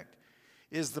aspect,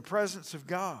 is the presence of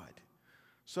God.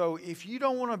 So if you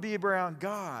don't want to be around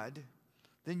God,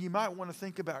 then you might want to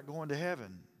think about going to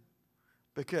heaven,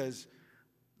 because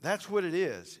that's what it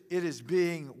is. It is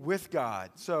being with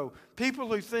God. So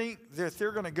people who think that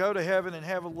they're going to go to heaven and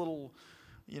have a little,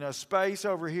 space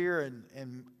over here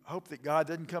and hope that God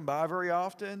doesn't come by very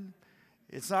often,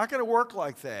 it's not going to work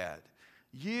like that.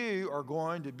 You are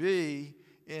going to be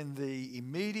in the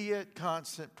immediate,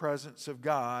 constant presence of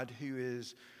God, who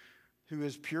is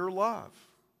pure love.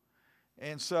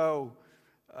 And so,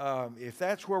 if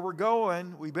that's where we're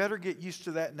going, we better get used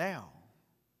to that now.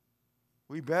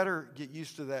 We better get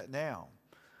used to that now.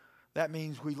 That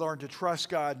means we learn to trust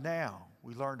God now.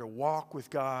 We learn to walk with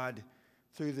God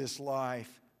through this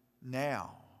life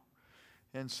now.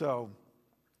 And so,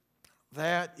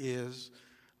 that is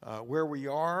where we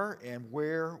are and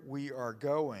where we are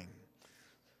going.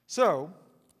 So,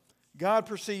 God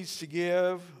proceeds to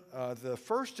give the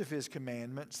first of His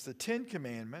commandments, the 10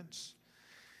 Commandments.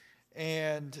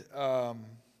 And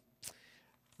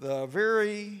the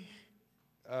very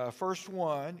first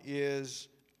one is,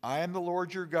 "I am the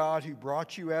Lord your God who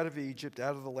brought you out of Egypt,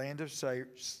 out of the land of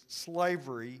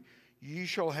slavery. You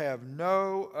shall have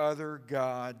no other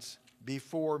gods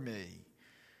before me."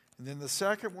 And then the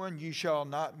second one, "You shall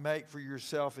not make for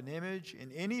yourself an image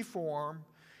in any form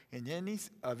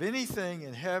of anything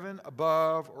in heaven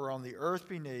above or on the earth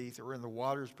beneath or in the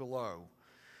waters below."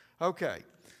 Okay,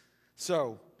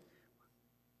 so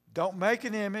don't make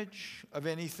an image of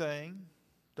anything.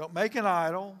 Don't make an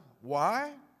idol.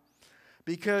 Why?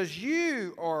 Because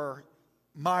you are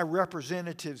my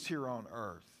representatives here on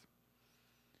earth.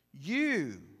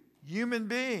 You, human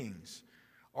beings,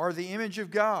 are the image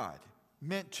of God,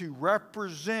 meant to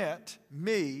represent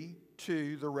me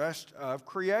to the rest of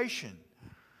creation.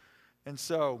 And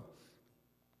so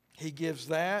he gives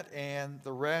that and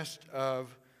the rest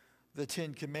of the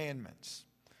Ten Commandments.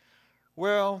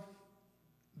 Well,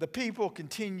 the people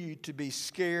continue to be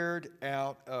scared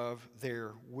out of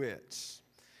their wits.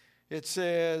 It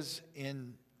says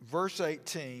in verse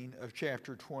 18 of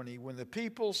chapter 20, when the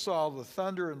people saw the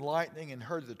thunder and lightning and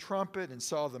heard the trumpet and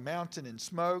saw the mountain in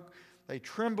smoke, they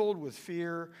trembled with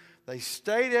fear. They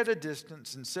stayed at a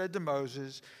distance and said to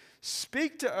Moses,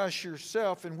 "Speak to us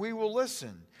yourself, and we will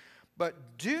listen.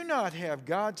 But do not have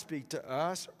God speak to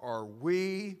us, or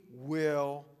we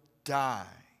will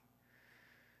die."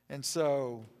 And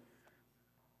so,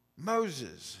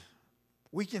 Moses,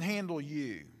 we can handle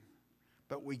you,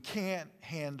 but we can't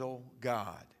handle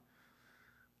God.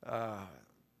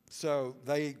 So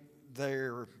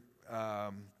they're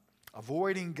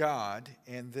avoiding God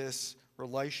and this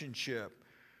relationship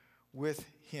with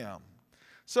him.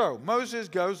 So Moses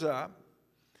goes up,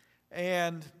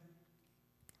 and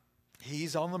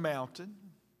he's on the mountain,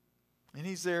 and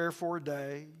he's there for a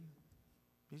day.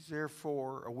 He's there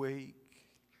for a week,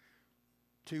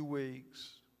 2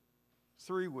 weeks,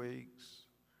 3 weeks,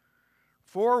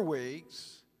 4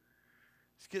 weeks.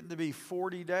 It's getting to be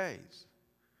 40 days.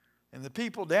 And the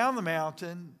people down the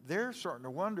mountain, they're starting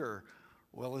to wonder,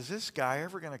 well, is this guy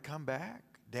ever going to come back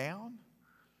down?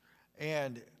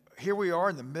 And here we are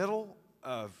in the middle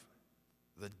of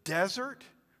the desert.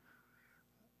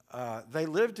 They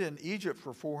lived in Egypt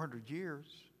for 400 years,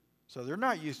 so they're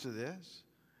not used to this.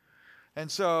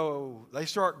 And so they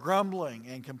start grumbling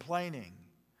and complaining.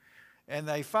 And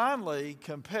they finally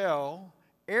compel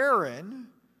Aaron,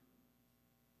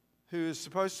 who is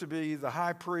supposed to be the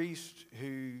high priest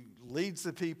who leads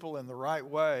the people in the right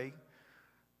way,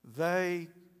 they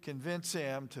convince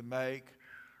him to make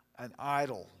an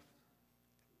idol,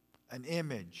 an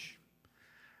image.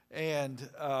 And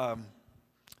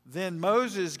then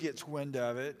Moses gets wind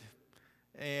of it,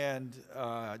 and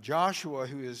Joshua,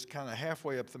 who is kind of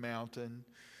halfway up the mountain.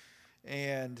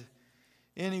 And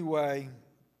anyway,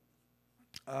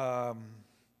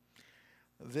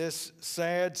 this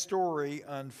sad story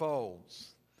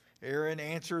unfolds. Aaron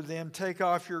answered them, "Take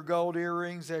off your gold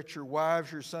earrings that your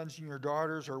wives, your sons, and your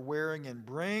daughters are wearing, and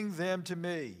bring them to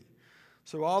me."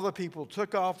 So all the people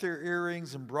took off their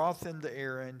earrings and brought them to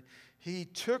Aaron. He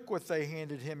took what they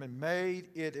handed him and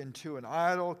made it into an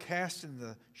idol cast in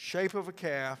the shape of a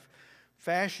calf,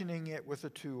 fashioning it with a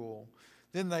tool.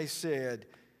 Then they said,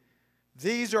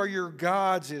 "These are your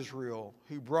gods, Israel,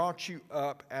 who brought you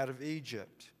up out of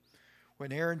Egypt."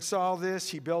 When Aaron saw this,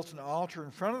 he built an altar in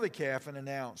front of the calf and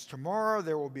announced, "Tomorrow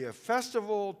there will be a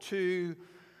festival to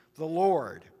the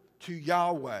Lord, to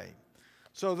Yahweh."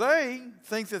 So they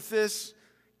think that this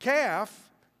calf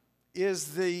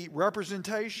is the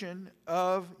representation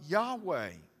of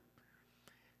Yahweh.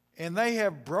 And they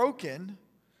have broken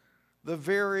the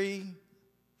very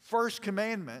first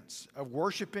commandments of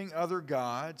worshiping other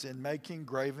gods and making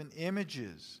graven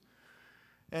images.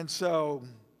 And so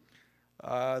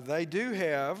they do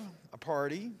have a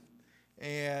party,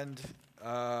 and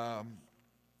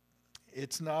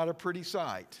it's not a pretty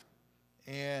sight.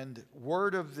 And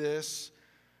word of this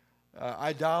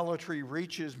idolatry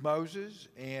reaches Moses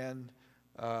and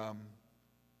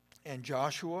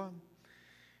Joshua,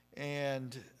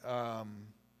 and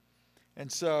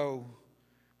so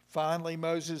finally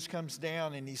Moses comes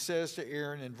down and he says to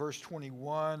Aaron in verse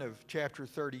 21 of chapter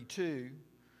 32,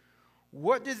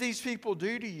 "What did these people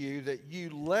do to you that you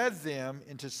led them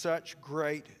into such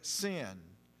great sin?"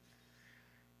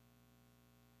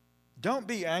 "Don't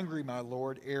be angry, my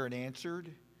lord," Aaron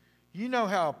answered. "You know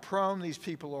how prone these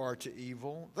people are to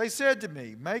evil. They said to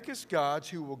me, 'Make us gods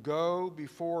who will go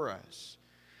before us.'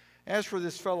 As for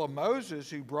this fellow Moses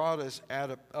who brought us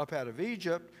up out of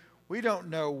Egypt, we don't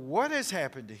know what has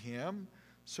happened to him."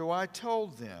 So I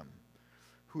told them,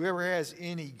 "Whoever has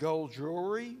any gold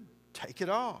jewelry, take it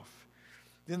off."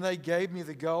 Then they gave me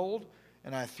the gold,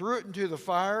 and I threw it into the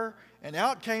fire, and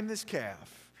out came this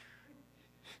calf.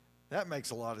 That makes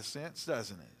a lot of sense,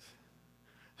 doesn't it?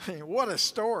 I mean, what a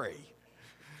story.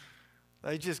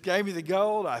 They just gave me the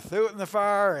gold, I threw it in the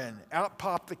fire, and out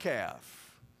popped the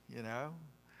calf, you know.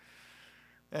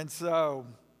 And so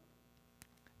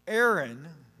Aaron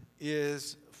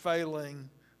is failing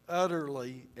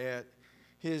utterly at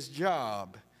his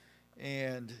job,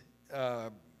 and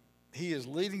he is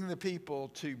leading the people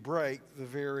to break the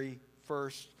very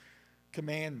first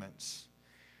commandments.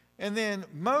 And then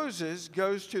Moses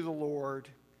goes to the Lord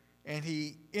and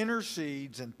he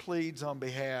intercedes and pleads on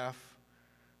behalf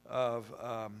of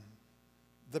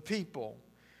the people.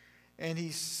 And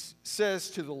he says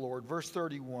to the Lord, verse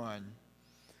 31,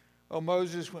 "Oh,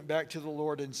 Moses went back to the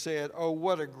Lord and said, 'Oh,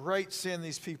 what a great sin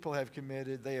these people have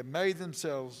committed. They have made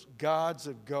themselves gods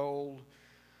of gold.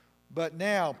 But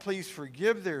now, please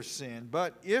forgive their sin.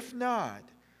 But if not,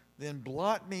 then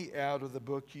blot me out of the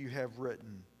book you have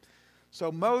written.'"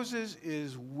 So Moses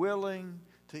is willing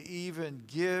to even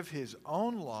give his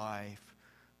own life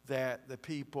that the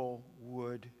people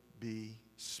would be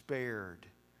spared.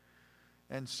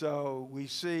 And so we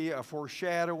see a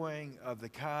foreshadowing of the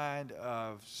kind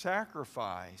of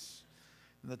sacrifice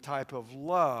and the type of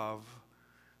love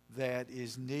that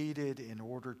is needed in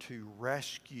order to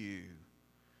rescue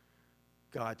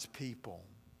God's people.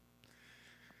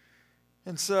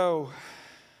 And so,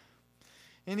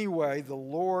 anyway, the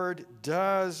Lord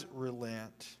does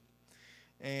relent,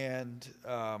 and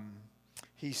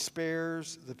he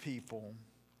spares the people.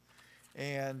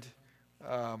 And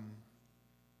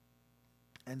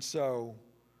so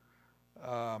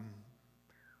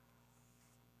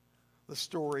the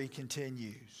story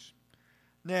continues.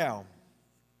 Now,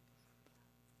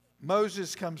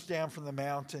 Moses comes down from the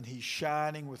mountain. He's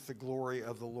shining with the glory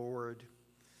of the Lord.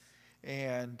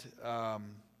 And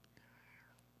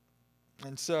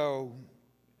so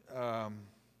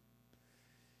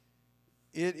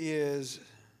it is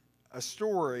a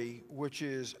story which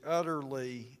is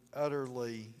utterly,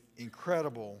 utterly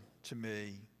incredible to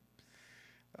me.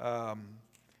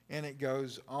 And it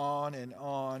goes on and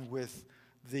on with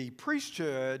the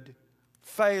priesthood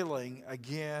failing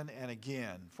again and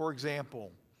again. For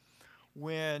example,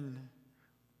 when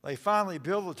they finally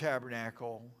build the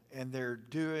tabernacle and they're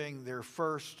doing their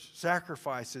first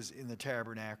sacrifices in the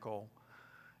tabernacle,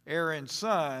 Aaron's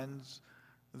sons,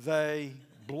 they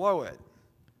blow it.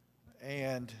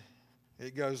 And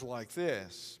it goes like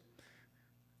this.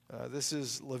 This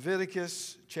is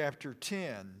Leviticus chapter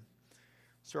 10.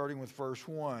 Starting with verse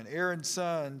 1. Aaron's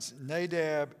sons,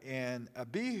 Nadab and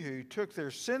Abihu, took their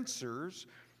censers,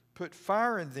 put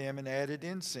fire in them, and added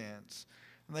incense.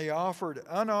 And they offered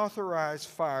unauthorized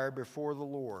fire before the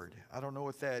Lord. I don't know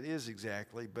what that is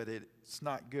exactly, but it's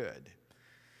not good.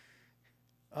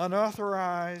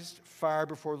 Unauthorized fire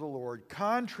before the Lord,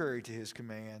 contrary to his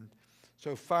command.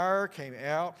 So fire came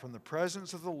out from the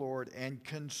presence of the Lord and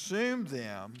consumed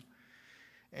them,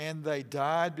 and they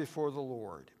died before the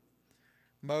Lord.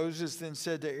 Moses then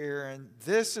said to Aaron,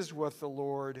 "This is what the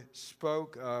Lord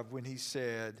spoke of when he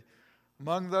said,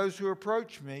 'Among those who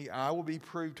approach me, I will be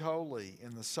proved holy.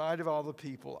 In the sight of all the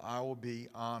people, I will be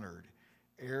honored.'"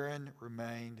 Aaron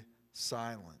remained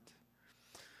silent.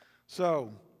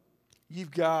 So, you've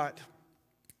got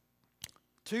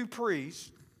two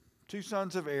priests, two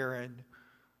sons of Aaron,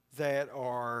 that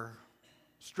are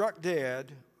struck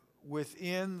dead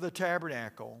within the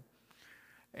tabernacle,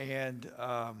 and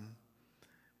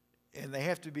they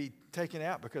have to be taken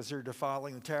out because they're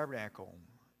defiling the tabernacle.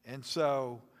 And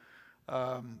so,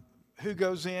 who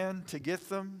goes in to get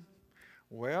them?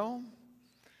 Well,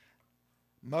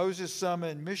 Moses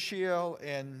summoned Mishael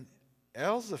and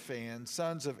Elzaphan,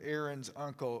 sons of Aaron's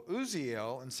uncle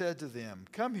Uzziel, and said to them,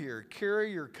 "Come here,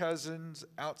 carry your cousins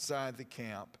outside the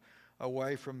camp,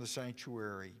 away from the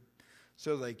sanctuary."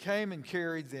 So they came and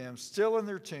carried them, still in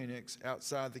their tunics,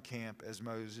 outside the camp as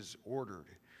Moses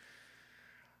ordered.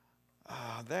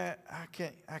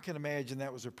 I can imagine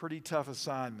that was a pretty tough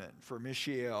assignment for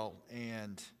Mishael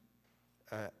and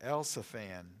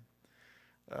Elzaphan,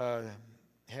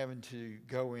 having to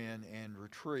go in and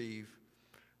retrieve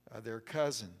their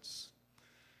cousins.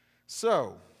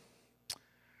 So,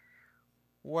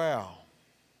 wow.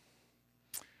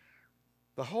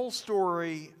 The whole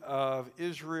story of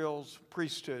Israel's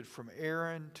priesthood, from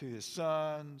Aaron to his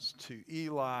sons to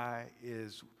Eli,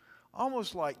 is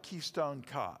almost like Keystone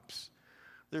Cops.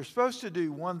 They're supposed to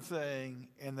do one thing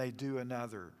and they do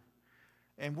another.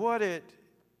 And what it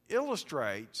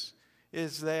illustrates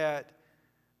is that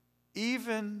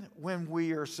even when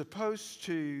we are supposed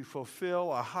to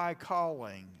fulfill a high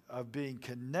calling of being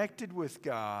connected with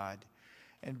God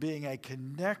and being a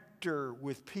connector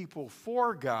with people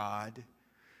for God,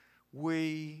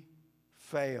 we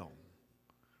fail.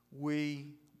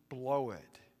 We blow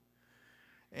it.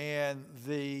 And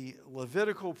the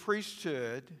Levitical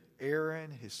priesthood,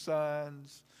 Aaron, his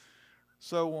sons,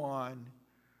 so on,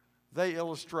 they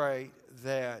illustrate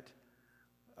that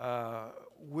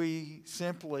we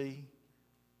simply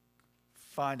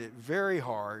find it very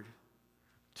hard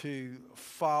to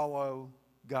follow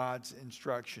God's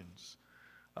instructions.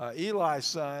 Eli's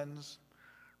sons,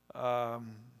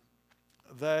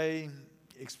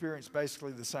 experience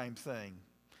basically the same thing.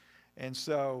 And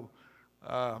so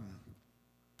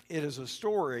it is a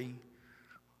story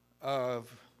of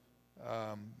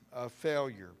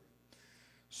failure.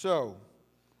 So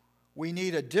we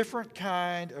need a different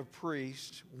kind of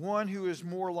priest, one who is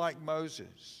more like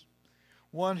Moses,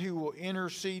 one who will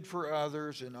intercede for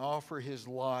others and offer his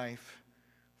life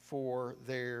for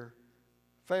their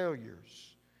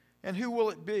failures. And who will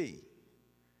it be?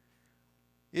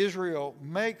 Israel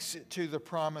makes it to the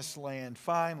promised land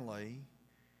finally,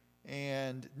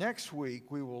 and next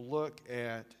week we will look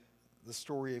at the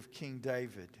story of King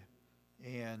David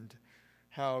and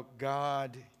how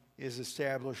God is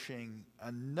establishing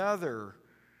another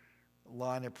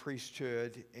line of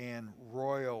priesthood and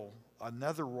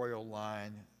another royal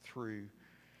line through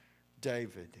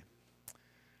David.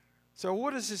 So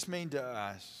what does this mean to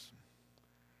us?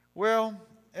 Well,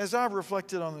 as I've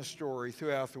reflected on the story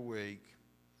throughout the week,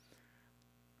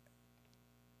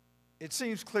 it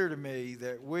seems clear to me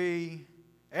that we,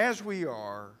 as we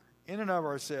are, in and of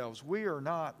ourselves, we are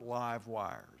not live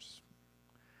wires.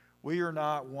 We are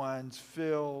not ones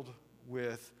filled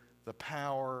with the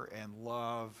power and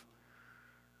love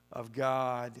of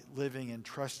God, living in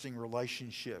trusting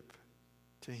relationship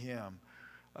to Him.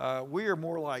 We are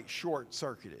more like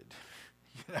short-circuited.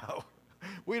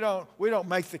 We don't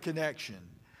make the connection,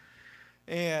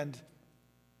 and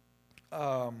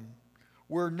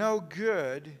we're no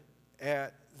good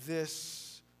at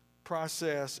this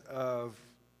process of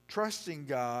trusting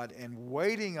God and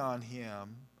waiting on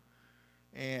Him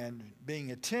and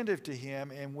being attentive to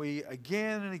Him, and we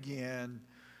again and again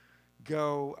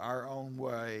go our own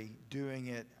way, doing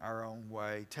it our own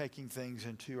way, taking things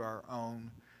into our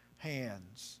own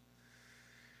hands.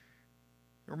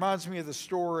 It reminds me of the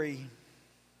story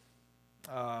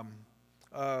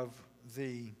of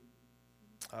the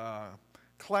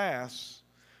class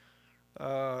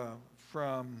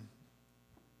from,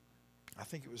 I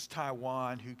think it was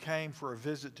Taiwan, who came for a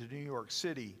visit to New York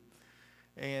City,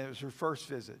 and it was her first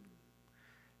visit.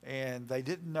 And they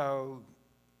didn't know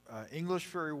English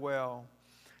very well,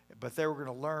 but they were going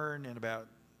to learn in about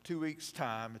 2 weeks'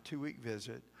 time, a 2-week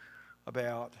visit,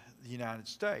 about the United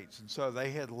States. And so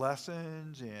they had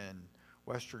lessons in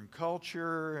Western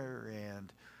culture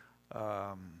and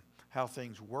how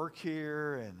things work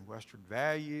here and Western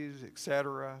values,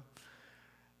 etc.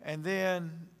 And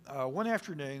then one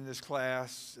afternoon, this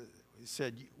class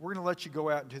said, we're going to let you go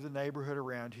out into the neighborhood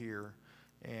around here,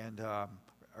 and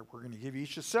we're going to give you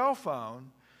each a cell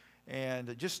phone,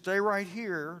 and just stay right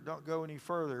here. Don't go any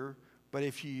further. But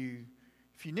if you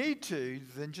need to,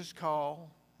 then just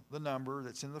call the number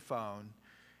that's in the phone,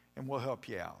 and we'll help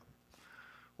you out.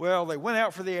 Well, they went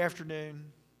out for the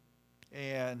afternoon,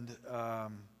 and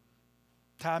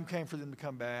time came for them to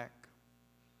come back.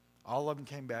 All of them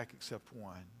came back except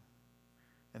one.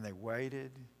 And they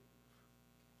waited.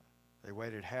 They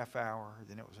waited half hour,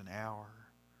 then it was an hour,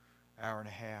 hour and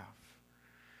a half.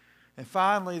 And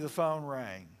finally the phone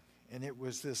rang, and it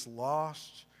was this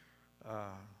lost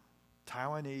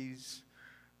Taiwanese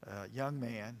young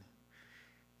man.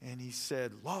 And he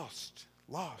said, lost.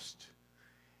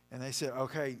 And they said,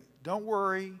 okay, don't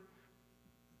worry.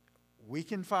 We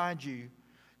can find you.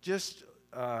 Just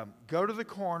go to the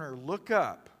corner, look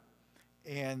up,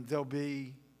 and there'll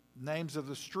be names of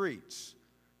the streets,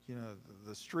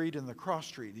 the street and the cross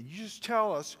street. And you just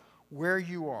tell us where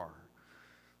you are.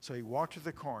 So he walked to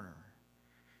the corner,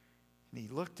 and he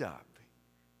looked up,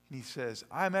 and he says,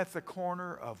 I'm at the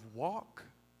corner of walk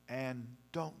and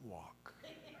don't walk.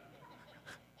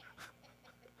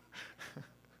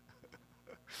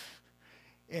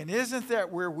 And isn't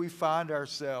that where we find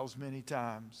ourselves many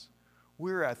times?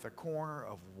 We're at the corner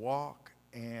of walk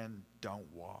and don't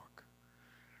walk.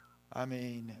 I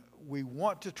mean, we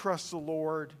want to trust the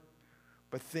Lord,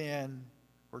 but then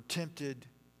we're tempted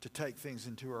to take things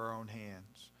into our own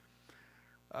hands.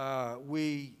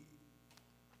 We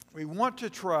want to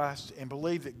trust and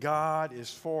believe that God is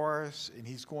for us, and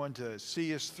He's going to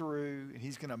see us through, and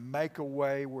He's going to make a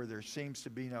way where there seems to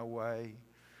be no way.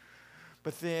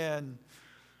 But then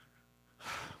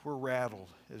we're rattled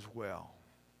as well.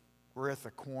 We're at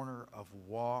the corner of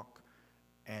walk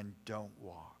and don't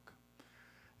walk.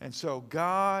 And so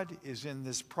God is in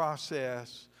this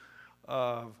process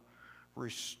of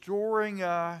restoring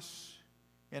us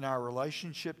in our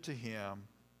relationship to Him,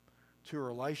 to a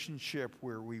relationship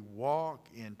where we walk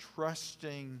in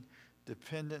trusting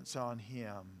dependence on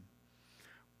Him.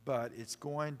 But it's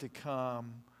going to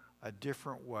come a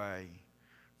different way,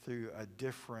 through a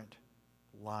different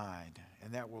line.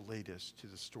 And that will lead us to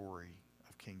the story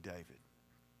of King David.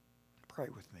 Pray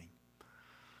with me.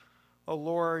 Oh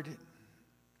Lord,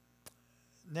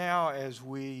 now, as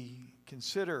we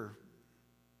consider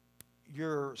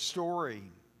your story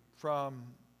from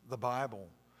the Bible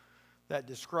that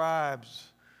describes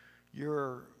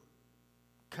your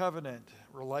covenant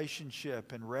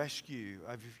relationship and rescue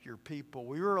of your people,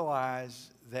 we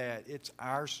realize that it's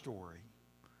our story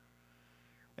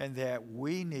and that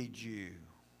we need you.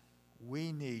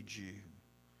 We need you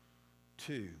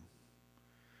too.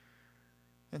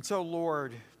 And so,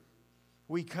 Lord,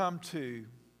 we come to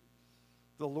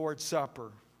the Lord's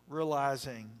Supper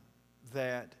realizing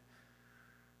that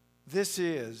this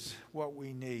is what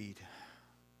we need,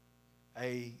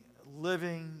 a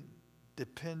living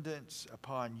dependence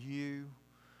upon you,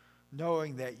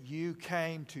 knowing that you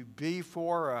came to be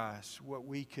for us what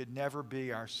we could never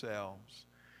be ourselves,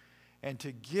 and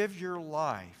to give your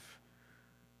life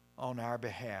on our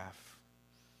behalf.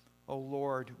 Oh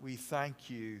Lord, we thank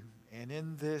you, and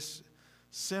in this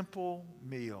simple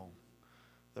meal,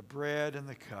 the bread and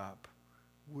the cup,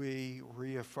 we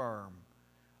reaffirm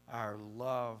our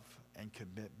love and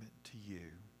commitment to you.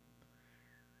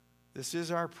 This is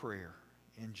our prayer.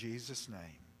 In Jesus' name,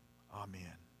 amen.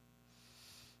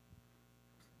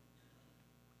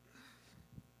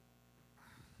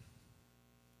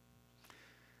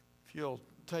 If you'll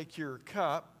take your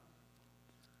cup,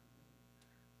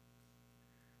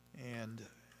 and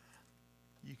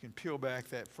you can peel back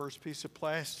that first piece of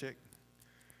plastic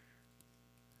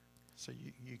so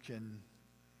you can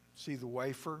see the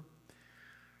wafer.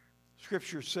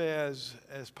 Scripture says,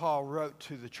 as Paul wrote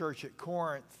to the church at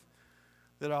Corinth,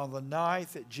 that on the night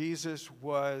that Jesus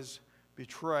was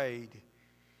betrayed,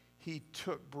 he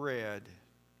took bread,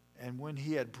 and when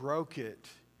he had broke it,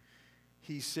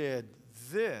 he said,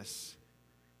 "This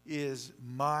is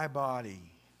my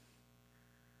body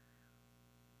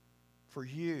for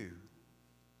you.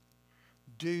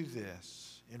 Do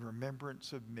this in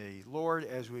remembrance of me." Lord,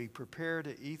 as we prepare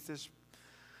to eat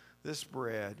this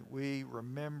bread, we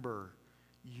remember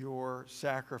your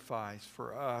sacrifice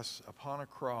for us upon a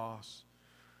cross.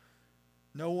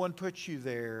 No one put you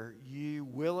there. You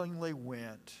willingly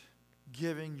went,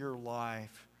 giving your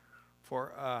life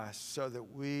for us so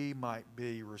that we might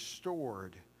be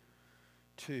restored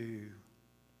to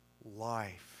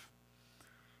life.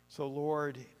 So,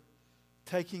 Lord,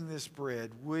 taking this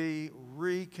bread, we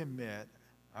recommit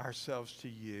ourselves to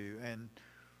you and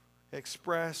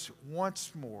express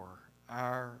once more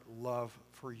our love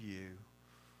for you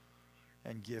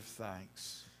and give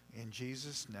thanks. In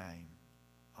Jesus' name,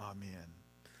 amen.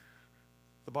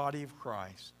 The body of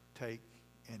Christ, take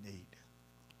and eat.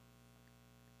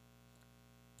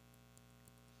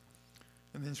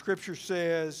 And then Scripture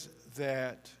says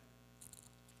that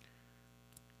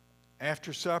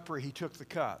after supper, he took the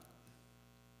cup.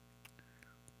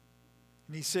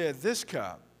 And he said, "This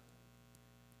cup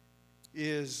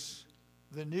is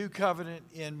the new covenant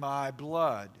in my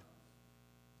blood."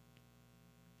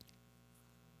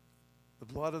 The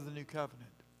blood of the new covenant.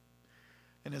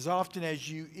 And as often as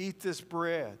you eat this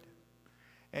bread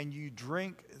and you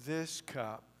drink this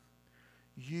cup,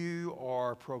 you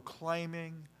are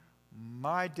proclaiming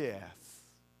my death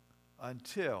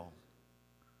until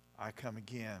I come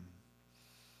again.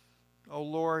 Oh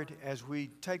Lord, as we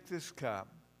take this cup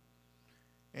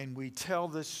and we tell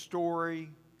this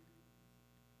story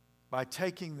by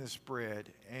taking this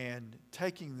bread and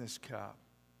taking this cup,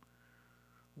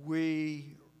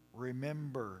 we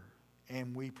remember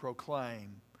and we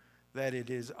proclaim that it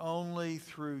is only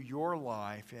through your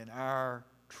life and our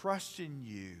trust in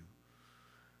you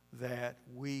that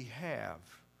we have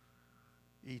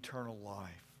eternal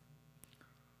life.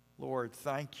 Lord,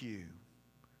 thank you.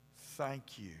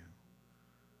 Thank you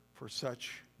for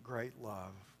such great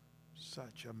love,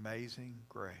 such amazing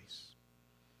grace.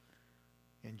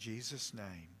 In Jesus'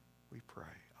 name we pray.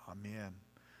 Amen.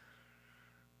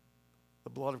 The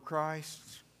blood of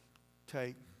Christ,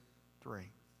 take,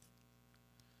 drink.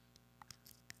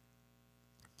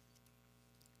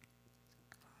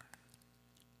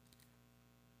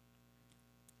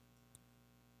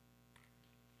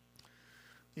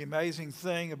 The amazing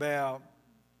thing about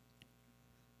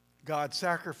God's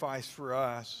sacrifice for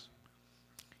us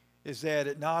is that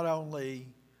it not only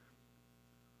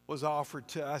was offered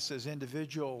to us as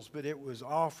individuals, but it was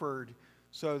offered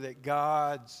so that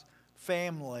God's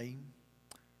family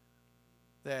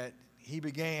that he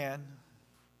began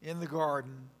in the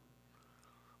garden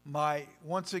might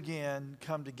once again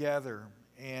come together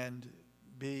and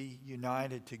be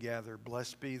united together.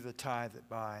 Blessed be the tie that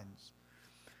binds.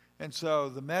 And so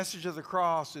the message of the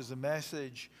cross is a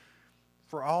message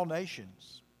for all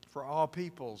nations, for all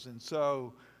peoples. And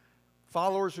so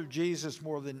followers of Jesus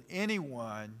more than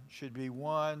anyone should be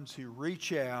ones who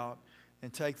reach out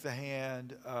and take the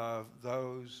hand of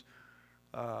those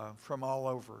from all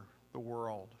over the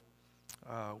world.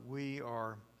 We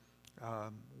are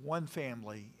one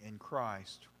family in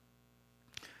Christ.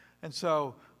 And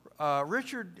so,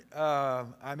 Richard,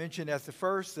 I mentioned at the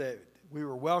first that we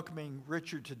were welcoming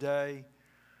Richard today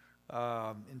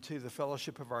into the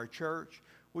fellowship of our church.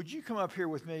 Would you come up here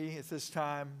with me at this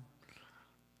time?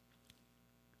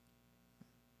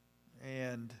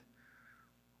 And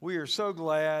we are so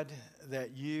glad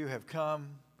that you have come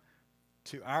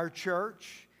to our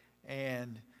church,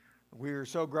 and we are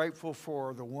so grateful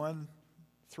for the one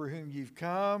through whom you've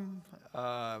come,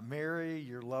 Mary,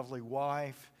 your lovely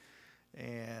wife,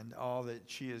 and all that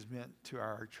she has meant to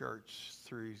our church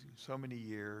through so many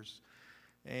years.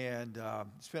 And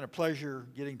it's been a pleasure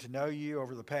getting to know you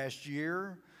over the past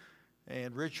year.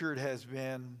 And Richard has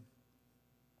been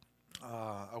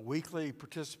a weekly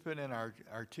participant in our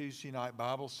Tuesday night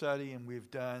Bible study, and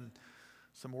we've done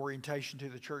some orientation to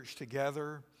the church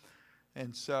together.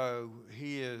 And so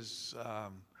he is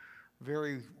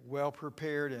very well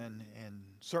prepared and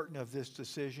certain of this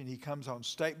decision. He comes on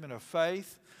statement of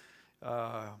faith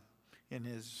in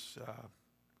his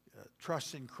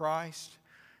trust in Christ.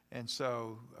 And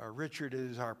so, Richard, it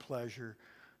is our pleasure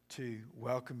to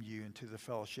welcome you into the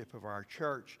fellowship of our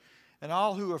church. And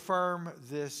all who affirm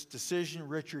this decision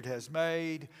Richard has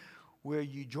made, will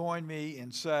you join me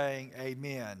in saying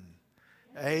amen?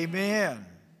 Amen.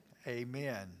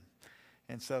 Amen.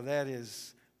 And so that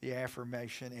is the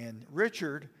affirmation. And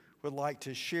Richard would like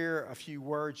to share a few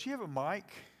words. Do you have a mic?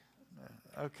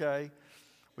 Okay.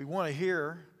 We want to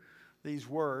hear these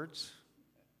words.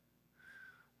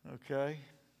 Okay.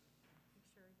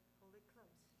 Hold it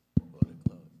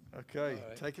close. Okay. All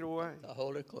right. Take it away. I'll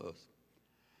hold it close.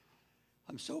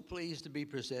 I'm so pleased to be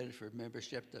presented for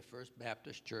membership to First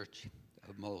Baptist Church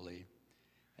of Moline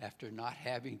after not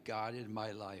having God in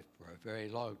my life for a very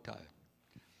long time.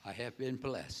 I have been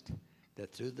blessed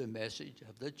that through the message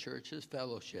of the church's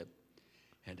fellowship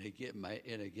and again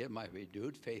my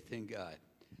renewed faith in God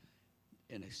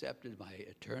and accepted my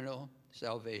eternal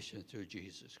salvation through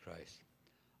Jesus Christ.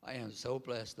 I am so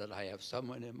blessed that I have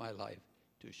someone in my life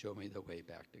to show me the way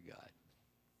back to God.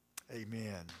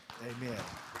 Amen. Amen.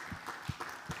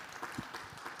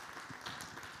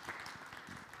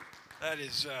 That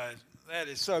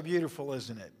is so beautiful,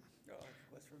 isn't it?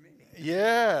 What's for me?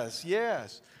 Yes,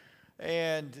 yes.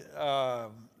 And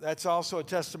that's also a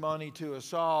testimony to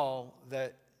us all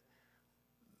that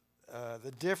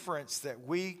the difference that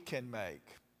we can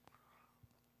make.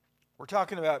 We're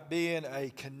talking about being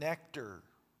a connector,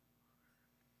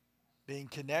 being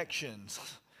connections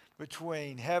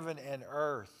between heaven and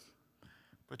earth,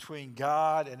 between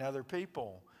God and other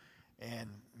people. And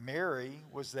Mary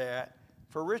was that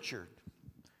for Richard.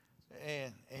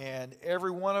 And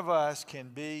every one of us can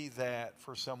be that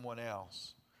for someone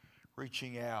else,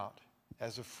 reaching out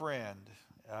as a friend,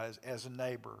 as a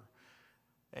neighbor.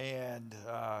 And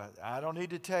I don't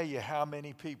need to tell you how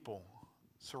many people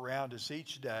surround us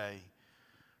each day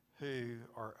who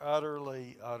are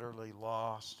utterly, utterly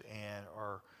lost and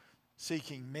are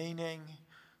seeking meaning.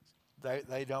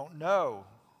 They don't know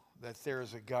that there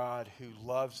is a God who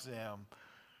loves them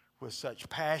with such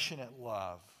passionate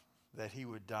love that he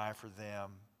would die for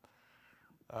them.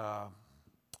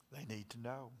 They need to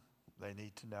know. They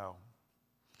need to know.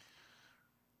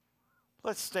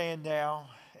 Let's stand now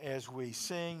as we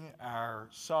sing our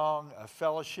song of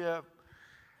fellowship.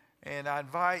 And I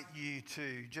invite you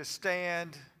to just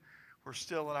stand. We're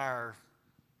still in our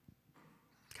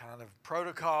kind of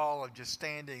protocol of just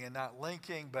standing and not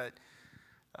linking, but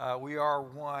we are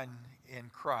one in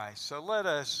Christ. So let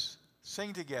us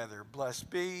sing together. Blessed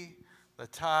be the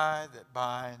tie that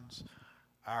binds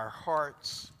our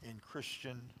hearts in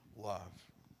Christian love.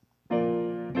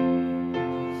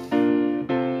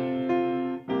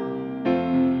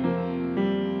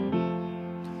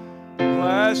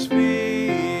 Blessed be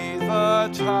the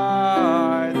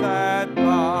tie that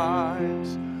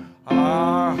binds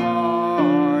our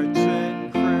hearts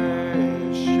in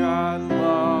Christian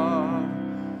love,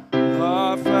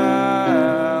 the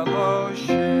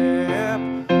fellowship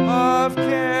of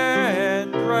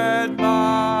kindred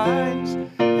minds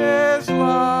is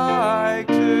like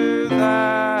to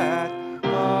that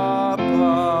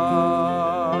above.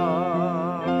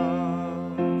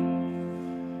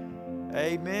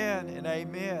 Amen and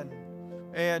amen.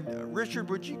 And Richard,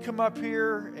 would you come up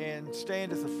here and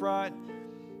stand at the front?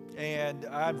 And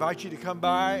I invite you to come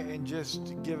by and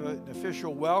just give an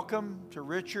official welcome to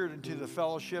Richard and to the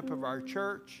fellowship of our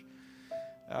church.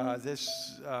 This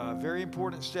very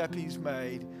important step he's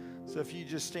made. So if you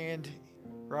just stand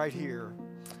right here.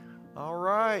 All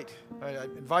right. I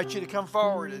invite you to come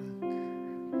forward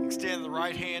and extend the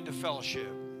right hand of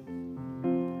fellowship.